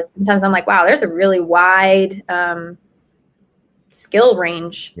 because sometimes I'm like, wow, there's a really wide skill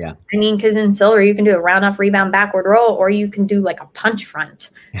range. Yeah. I mean, because in silver, you can do a round off rebound backward roll, or you can do like a punch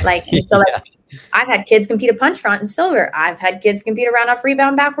front. Like, and so like, I've had kids compete a punch front in silver. I've had kids compete a round off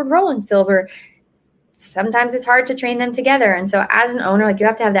rebound backward roll in silver. Sometimes it's hard to train them together. And so as an owner, like, you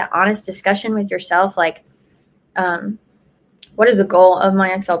have to have that honest discussion with yourself. Like, what is the goal of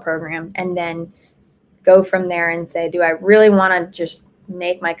my Excel program? And then go from there and say, do I really want to just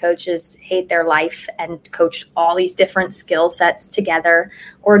make my coaches hate their life and coach all these different skill sets together?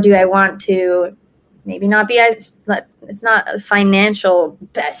 Or do I want to maybe not be as, it's not a financial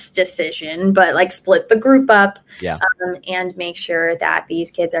best decision, but like split the group up and make sure that these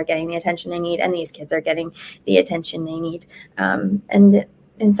kids are getting the attention they need and these kids are getting the attention they need. And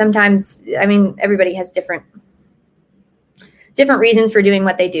sometimes, I mean, everybody has different reasons for doing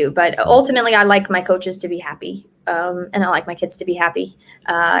what they do, but ultimately I like my coaches to be happy. And I like my kids to be happy.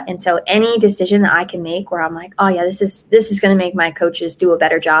 And so any decision that I can make where I'm like, oh yeah, this is going to make my coaches do a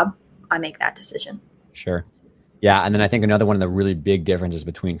better job, I make that decision. Sure. Yeah. And then I think another one of the really big differences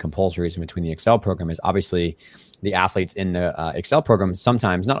between compulsories and between the Excel program is obviously the athletes in the Excel program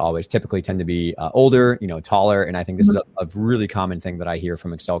sometimes, not always, typically tend to be older, taller. And I think this is a really common thing that I hear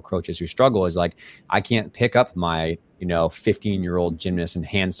from Excel coaches who struggle is like, I can't pick up my 15-year-old gymnast and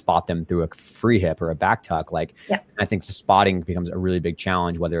hand spot them through a free hip or a back tuck. Like, I think the spotting becomes a really big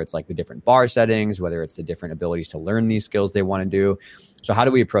challenge, whether it's like the different bar settings, whether it's the different abilities to learn these skills they want to do. So how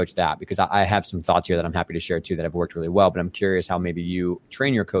do we approach that? Because I have some thoughts here that I'm happy to share too that have worked really well, but I'm curious how maybe you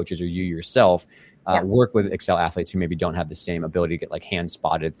train your coaches or you yourself work with Excel athletes who maybe don't have the same ability to get like hand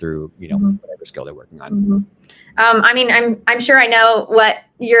spotted through, whatever skill they're working on. I mean, I'm sure I know what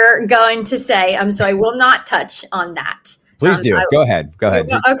you're going to say. So I will not touch on that. Please do. Go ahead.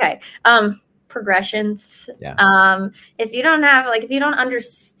 Okay. Progressions. If you don't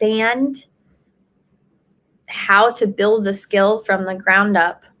understand how to build a skill from the ground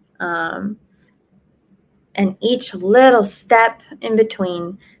up, and each little step in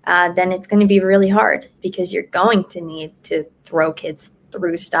between, then it's going to be really hard because you're going to need to throw kids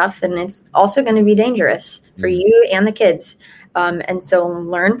through stuff, and it's also going to be dangerous for you and the kids. And so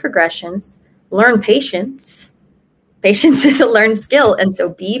learn progressions, learn patience. Patience is a learned skill. And so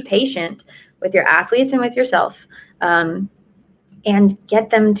be patient with your athletes and with yourself, and get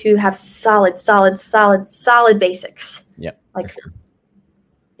them to have solid basics.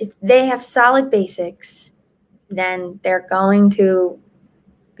 If they have solid basics, then they're going to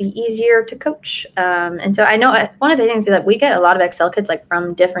be easier to coach. And so I know one of the things is that we get a lot of Excel kids like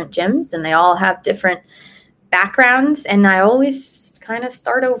from different gyms, and they all have different backgrounds. And I always kind of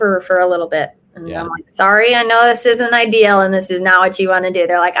start over for a little bit. And I'm like, sorry, I know this isn't ideal and this is not what you want to do.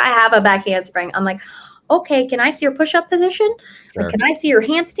 They're like, I have a back handspring. I'm like, okay, can I see your push-up position? Sure. Like, can I see your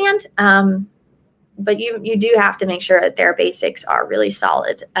handstand? But you do have to make sure that their basics are really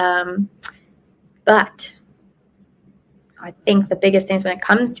solid. But I think the biggest thing is when it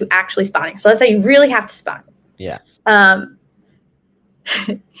comes to actually spotting. So let's say you really have to spot. Yeah.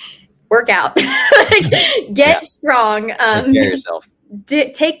 Work out. Get strong. Take care of yourself.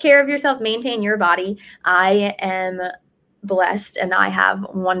 Take care of yourself. Maintain your body. I am blessed and I have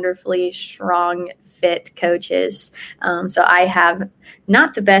wonderfully strong, fit coaches. So I have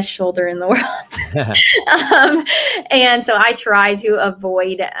not the best shoulder in the world. And so I try to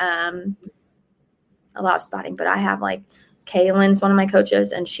avoid a lot of spotting, but I have like Kaylin's one of my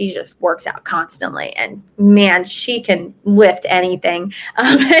coaches, and she just works out constantly. And man, she can lift anything.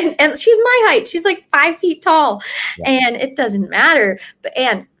 And she's my height. She's like 5 feet tall, and it doesn't matter.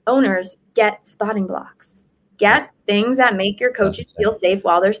 And owners, get spotting blocks. Get things that make your coaches feel safe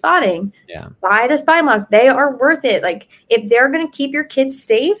while they're spotting. Buy the spotting blocks. They are worth it. Like, if they're going to keep your kids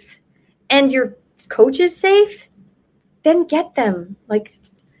safe and your coaches safe, then get them. Like,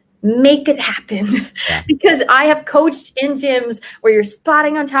 make it happen. Because I have coached in gyms where you're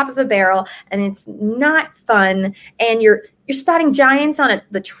spotting on top of a barrel and it's not fun, and you're spotting giants on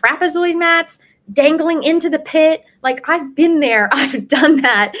the trapezoid mats, dangling into the pit. Like, I've been there, I've done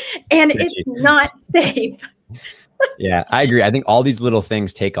that, and it's not safe. Yeah, I agree. I think all these little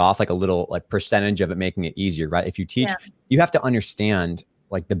things take off like a little like percentage of it, making it easier, right? If you teach, you have to understand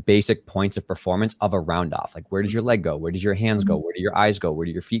like the basic points of performance of a round off. Like, where does your leg go? Where does your hands go? Where do your eyes go? Where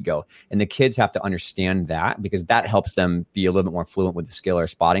do your feet go? And the kids have to understand that, because that helps them be a little bit more fluent with the skill or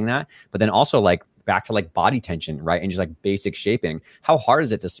spotting that. But then also, like, back to like body tension, right? And just like basic shaping. How hard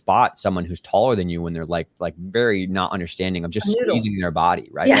is it to spot someone who's taller than you when they're like very not understanding of just squeezing their body,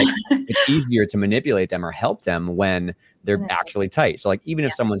 right? Yeah. Like it's easier to manipulate them or help them when they're actually tight. So like even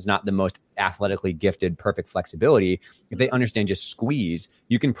if someone's not the most athletically gifted, perfect flexibility, if they understand just squeeze,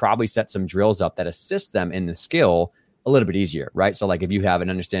 you can probably set some drills up that assist them in the skill a little bit easier, right? So like if you have an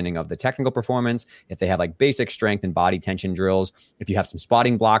understanding of the technical performance, if they have like basic strength and body tension drills, if you have some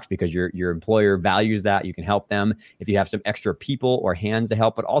spotting blocks because your employer values that, you can help them. If you have some extra people or hands to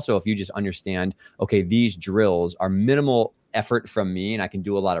help, but also if you just understand, okay, these drills are minimal effort from me and I can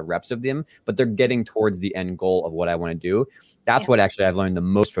do a lot of reps of them, but they're getting towards the end goal of what I want to do. That's what actually I've learned the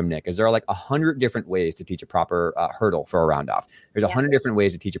most from Nick is there are like 100 different ways to teach a proper hurdle for a round off. There's 100 different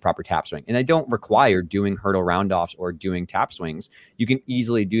ways to teach a proper tap swing. And I don't require doing hurdle round offs or doing tap swings. You can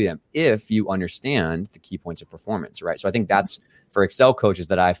easily do them if you understand the key points of performance, right? So I think that's for Excel coaches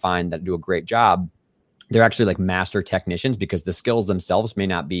that I find that do a great job. They're actually like master technicians because the skills themselves may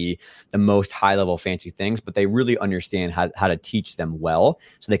not be the most high level fancy things, but they really understand how to teach them well.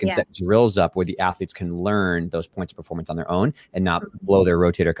 So they can set drills up where the athletes can learn those points of performance on their own and not blow their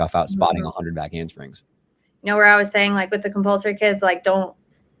rotator cuff out spotting 100 back handsprings. You know, where I was saying like with the compulsory kids, like don't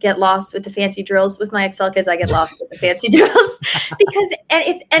get lost with the fancy drills. With my Excel kids, I get lost with the fancy drills because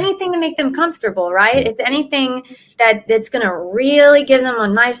it's anything to make them comfortable, right? It's anything that's going to really give them a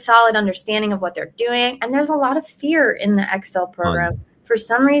nice, solid understanding of what they're doing. And there's a lot of fear in the Excel program. For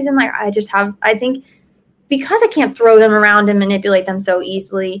some reason, like I think because I can't throw them around and manipulate them so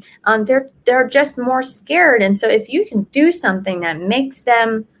easily, they're just more scared. And so if you can do something that makes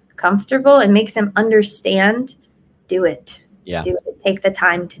them comfortable and makes them understand, do it. Yeah. Do it. Take the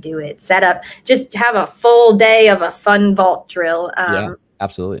time to do it. Set up. Just have a full day of a fun vault drill. Yeah,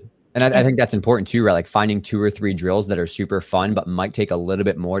 absolutely. And I think that's important too, right? Like finding 2 or 3 drills that are super fun, but might take a little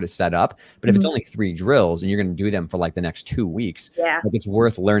bit more to set up. But if it's only 3 drills and you're going to do them for like the next 2 weeks, like it's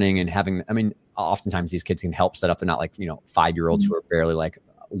worth learning and having, I mean, oftentimes these kids can help set up. They're not like, 5-year-olds who are barely like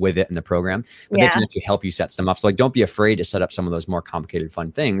with it in the program, but they can actually help you set them up. So like, don't be afraid to set up some of those more complicated,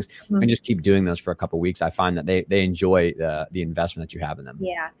 fun things and just keep doing those for a couple of weeks. I find that they enjoy the investment that you have in them.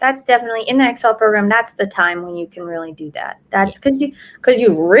 Yeah. That's definitely in the Excel program. That's the time when you can really do that. That's because you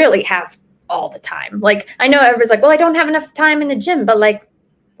really have all the time. Like I know everybody's like, well, I don't have enough time in the gym, but like,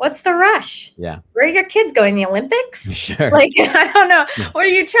 what's the rush? Yeah. Where are your kids going? The Olympics? Sure. Like, I don't know. What are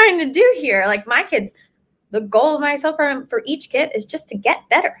you trying to do here? Like my kids, the goal of my Excel program for each kid is just to get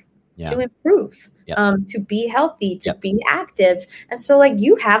better, to improve, to be healthy, to be active. And so like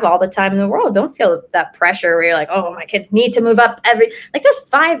you have all the time in the world. Don't feel that pressure where you're like, oh, my kids need to move up there's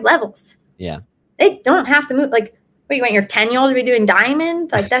 5 levels. Yeah. They don't have to move. Like, what, you want your 10-year-old to be doing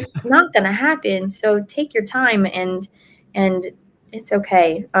diamond? Like that's not going to happen. So take your time and it's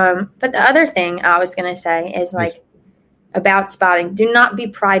okay. But the other thing I was going to say is like about spotting, do not be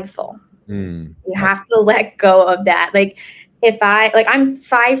prideful. You have to let go of that. Like I'm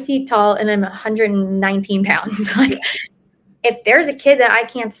 5 feet tall and I'm 119 pounds. Like if there's a kid that I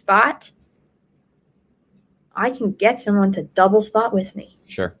can't spot, I can get someone to double spot with me.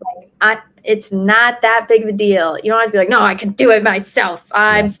 Sure. Like it's not that big of a deal. You don't have to be like, no, I can do it myself.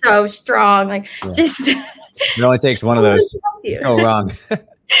 I'm so strong. Like just. It only takes one of those to go wrong.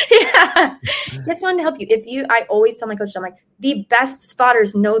 Get someone to help you. I always tell my coach, I'm like, the best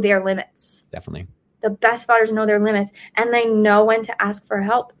spotters know their limits. Definitely. The best spotters know their limits and they know when to ask for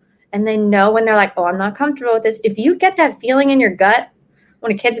help. And they know when they're like, oh, I'm not comfortable with this. If you get that feeling in your gut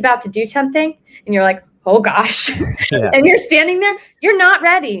when a kid's about to do something and you're like, oh gosh, and you're standing there, you're not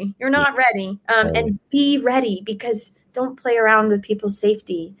ready. You're not ready. And be ready because don't play around with people's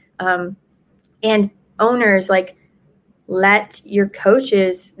safety. And owners, like, let your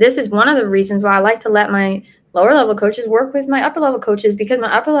coaches, this is one of the reasons why I like to let my lower level coaches work with my upper level coaches, because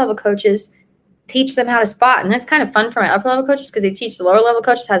my upper level coaches teach them how to spot. And that's kind of fun for my upper level coaches because they teach the lower level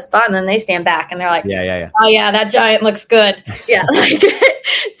coaches how to spot and then they stand back and they're like, oh yeah, that giant looks good. Yeah.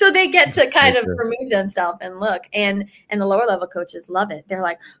 So they get to kind of remove themselves and look, and the lower level coaches love it. They're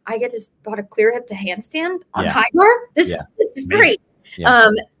like, I get to spot a clear hip to handstand on high bar. This is great.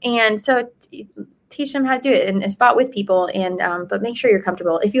 And so teach them how to do it and spot with people, and but make sure you're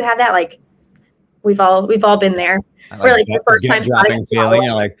comfortable. If you have that, like we've all been there. We're like the first time dropping feeling,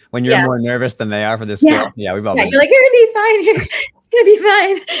 like when you're more nervous than they are for this skill. Yeah, we've all been. You're like, you're gonna be fine. It's gonna be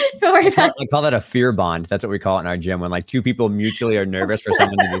fine. Don't worry about it. I call that a fear bond. That's what we call it in our gym, when like 2 people mutually are nervous for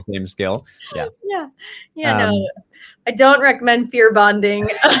someone to do the same skill. No, I don't recommend fear bonding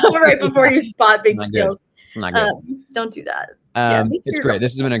right before you spot big skills. It's not good. Don't do that. It's great.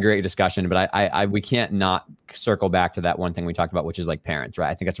 This has been a great discussion, but we can't not circle back to that one thing we talked about, which is like parents, right?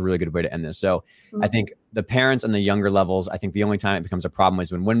 I think that's a really good way to end this. So I think the parents and the younger levels, I think the only time it becomes a problem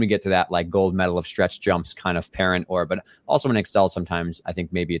is when we get to that like gold medal of stretch jumps kind of parent, but also in Excel, sometimes I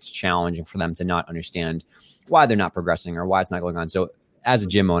think maybe it's challenging for them to not understand why they're not progressing or why it's not going on. So as a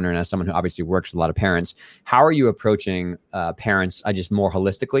gym owner and as someone who obviously works with a lot of parents, how are you approaching parents just more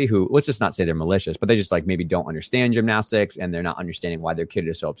holistically who, let's just not say they're malicious, but they just like maybe don't understand gymnastics and they're not understanding why their kid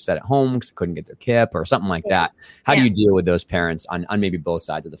is so upset at home because they couldn't get their kip or something like that. How do you deal with those parents on maybe both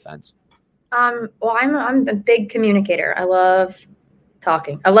sides of the fence? Well, I'm a big communicator. I love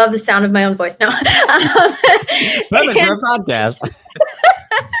talking. I love the sound of my own voice. No. Perfect for a podcast.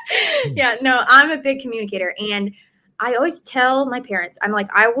 Yeah, no, I'm a big communicator. And I always tell my parents, I'm like,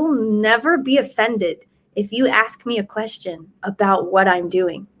 I will never be offended if you ask me a question about what I'm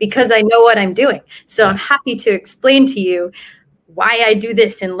doing because I know what I'm doing. So I'm happy to explain to you why I do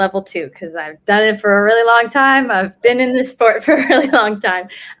this in level 2 because I've done it for a really long time. I've been in this sport for a really long time.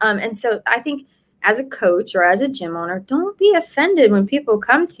 And so I think as a coach or as a gym owner, don't be offended when people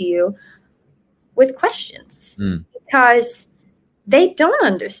come to you with questions because they don't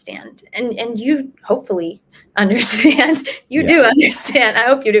understand. And you hopefully understand. You do understand. I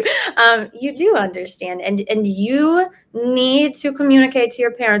hope you do. You do understand. And you need to communicate to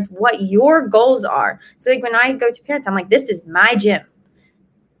your parents what your goals are. So like when I go to parents, I'm like, this is my gym.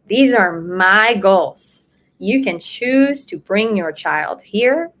 These are my goals. You can choose to bring your child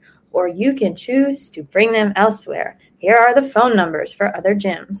here, or you can choose to bring them elsewhere. Here are the phone numbers for other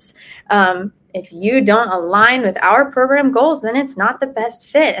gyms. If you don't align with our program goals, then it's not the best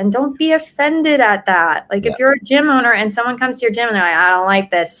fit. And don't be offended at that. Like if you're a gym owner and someone comes to your gym and they're like, I don't like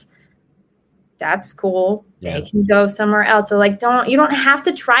this, that's cool. They can go somewhere else. So like, you don't have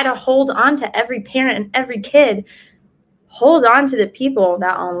to try to hold on to every parent and every kid. Hold on to the people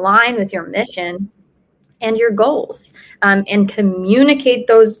that align with your mission and your goals, and communicate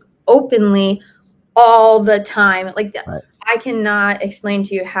those openly all the time. Like I cannot explain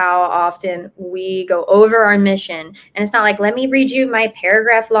to you how often we go over our mission. And it's not like, let me read you my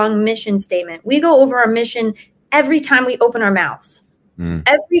paragraph long mission statement. We go over our mission every time we open our mouths.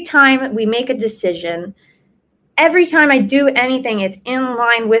 Every time we make a decision, every time I do anything, it's in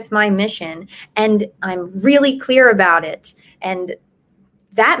line with my mission. And I'm really clear about it. And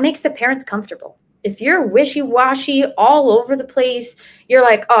that makes the parents comfortable. If you're wishy-washy all over the place, you're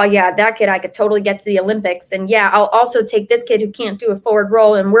like, oh, yeah, that kid, I could totally get to the Olympics. And, yeah, I'll also take this kid who can't do a forward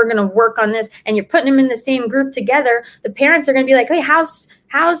roll, and we're going to work on this. And you're putting them in the same group together. The parents are going to be like, hey, how's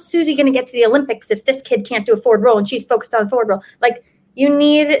Susie going to get to the Olympics if this kid can't do a forward roll and she's focused on forward roll? Like, you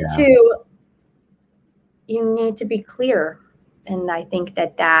need to be clear. And I think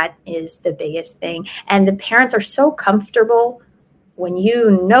that is the biggest thing. And the parents are so comfortable when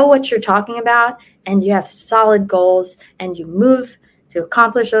you know what you're talking about and you have solid goals and you move to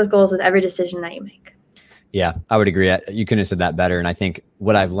accomplish those goals with every decision that you make. Yeah, I would agree. You couldn't have said that better. And I think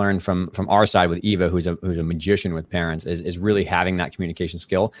what I've learned from our side with Eva, who's a magician with parents, is really having that communication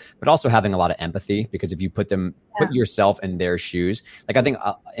skill, but also having a lot of empathy. Because if you put yourself in their shoes, like I think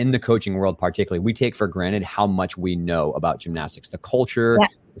in the coaching world particularly, we take for granted how much we know about gymnastics, the culture,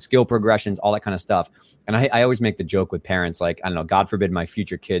 the skill progressions, all that kind of stuff. And I always make the joke with parents, like, I don't know, God forbid my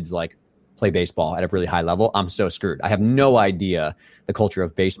future kids like play baseball at a really high level, I'm so screwed. I have no idea the culture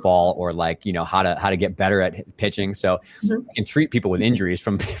of baseball or like, you know, how to get better at pitching. So I can treat people with injuries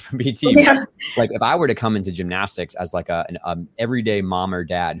from PT. Yeah. Like if I were to come into gymnastics as like an everyday mom or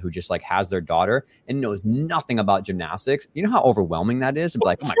dad who just like has their daughter and knows nothing about gymnastics, you know how overwhelming that is?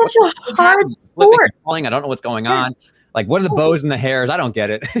 Like, oh my, such a hard sport. I don't know what's going on. Like, what are the bows and the hairs? I don't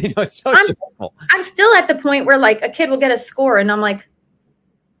get it. You know, it's so stressful. I'm still at the point where like a kid will get a score and I'm like,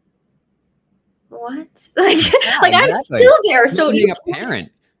 what? Like I'm still there. So you're a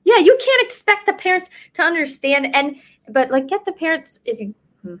parent. Yeah, you can't expect the parents to understand. But like get the parents, if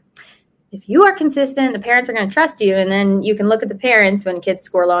you are consistent, the parents are going to trust you. And then you can look at the parents when kids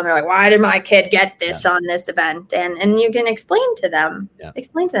score low and they're like, why did my kid get this on this event? And you can explain to them.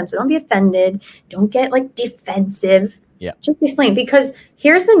 So don't be offended. Don't get like defensive. Yeah. Just explain, because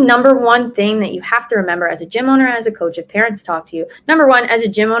here's the number one thing that you have to remember as a gym owner, as a coach, if parents talk to you. Number one, as a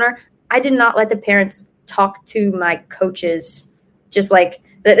gym owner, I did not let the parents talk to my coaches. Just like,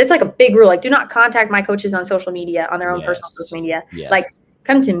 it's like a big rule. Like, do not contact my coaches on social media, on their own personal social media. Like,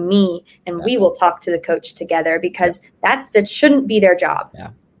 come to me and we will talk to the coach together, because that shouldn't be their job.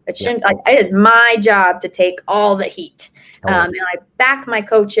 It shouldn't. Like, it is my job to take all the heat. And I back my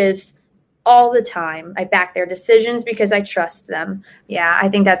coaches all the time. I back their decisions because I trust them. Yeah, I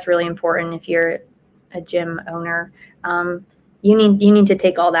think that's really important if you're a gym owner. you need to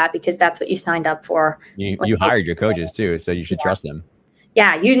take all that because that's what you signed up for. You hired your coaches too, so you should trust them.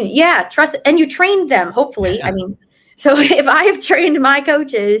 Yeah, trust, and you trained them, hopefully. I mean, so if I have trained my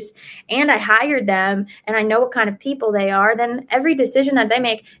coaches and I hired them and I know what kind of people they are, then every decision that they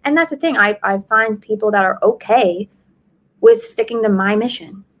make, and that's the thing, I find people that are okay with sticking to my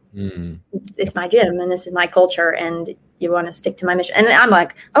mission. It's my gym and this is my culture and you want to stick to my mission. And I'm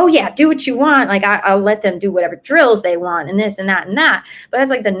like, oh yeah, do what you want. Like I'll let them do whatever drills they want and this and that and that. But that's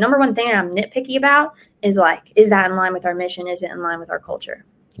like the number one thing I'm nitpicky about is like, is that in line with our mission? Is it in line with our culture?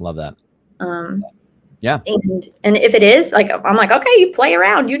 Love that. Yeah. And if it is, like, I'm like, okay, you play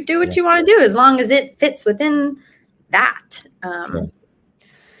around, you do what you want to do as long as it fits within that. Sure.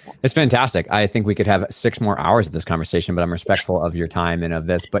 It's fantastic. I think we could have 6 more hours of this conversation, but I'm respectful of your time and of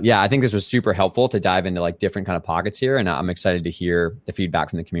this. But yeah, I think this was super helpful to dive into like different kind of pockets here. And I'm excited to hear the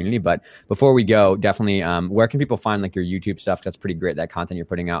feedback from the community. But before we go, definitely, where can people find like your YouTube stuff? That's pretty great, that content you're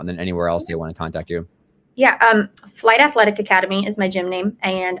putting out. And then anywhere else they want to contact you. Yeah. Flight Athletic Academy is my gym name.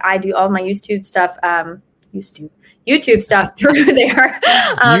 And I do all of my YouTube stuff, YouTube stuff through there.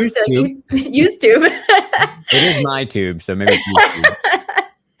 YouTube. YouTube. It is my tube, so maybe it's YouTube.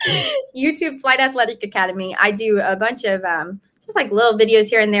 YouTube Flight Athletic Academy. I do a bunch of just like little videos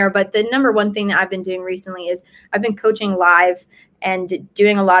here and there. But the number one thing that I've been doing recently is I've been coaching live and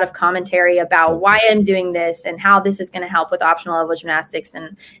doing a lot of commentary about why I'm doing this and how this is going to help with optional level gymnastics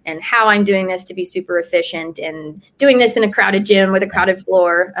and how I'm doing this to be super efficient and doing this in a crowded gym with a crowded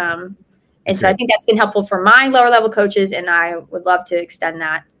floor. And so I think that's been helpful for my lower level coaches. And I would love to extend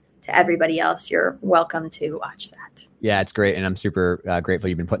that to everybody else. You're welcome to watch that. Yeah, it's great. And I'm super grateful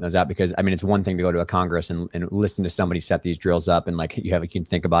you've been putting those out because, I mean, it's one thing to go to a Congress and listen to somebody set these drills up and like you can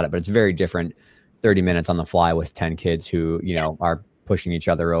think about it, but it's very different 30 minutes on the fly with 10 kids who, you know, are pushing each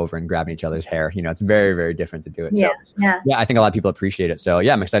other over and grabbing each other's hair. You know, it's very, very different to do it. Yeah, so yeah, I think a lot of people appreciate it. So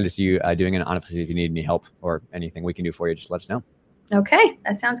yeah, I'm excited to see you doing it. Honestly, if you need any help or anything we can do for you, just let us know. Okay,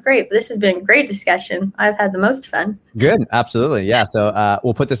 that sounds great. This has been a great discussion. I've had the most fun. Good. Absolutely. Yeah. So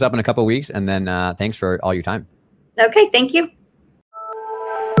we'll put this up in a couple of weeks and then thanks for all your time. Okay. Thank you.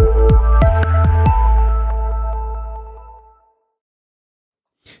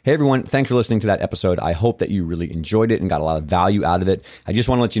 Hey everyone, thanks for listening to that episode. I hope that you really enjoyed it and got a lot of value out of it. I just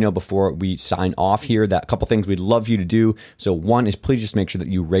want to let you know before we sign off here that a couple things we'd love you to do. So one is please just make sure that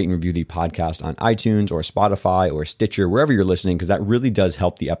you rate and review the podcast on iTunes or Spotify or Stitcher, wherever you're listening, because that really does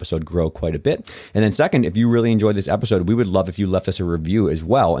help the episode grow quite a bit. And then second, if you really enjoyed this episode, we would love if you left us a review as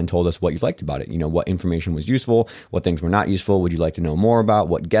well and told us what you liked about it. You know, what information was useful, what things were not useful, would you like to know more about,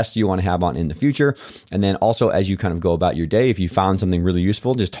 what guests you want to have on in the future. And then also as you kind of go about your day, if you found something really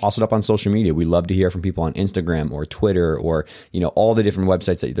useful, just toss it up on social media. We love to hear from people on Instagram or Twitter or, you know, all the different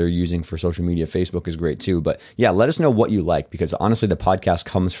websites that they're using for social media. Facebook is great too. But yeah, let us know what you like because honestly, the podcast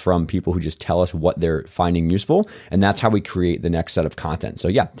comes from people who just tell us what they're finding useful. And that's how we create the next set of content. So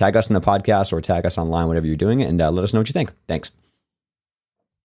yeah, tag us in the podcast or tag us online, whatever you're doing it, and let us know what you think. Thanks.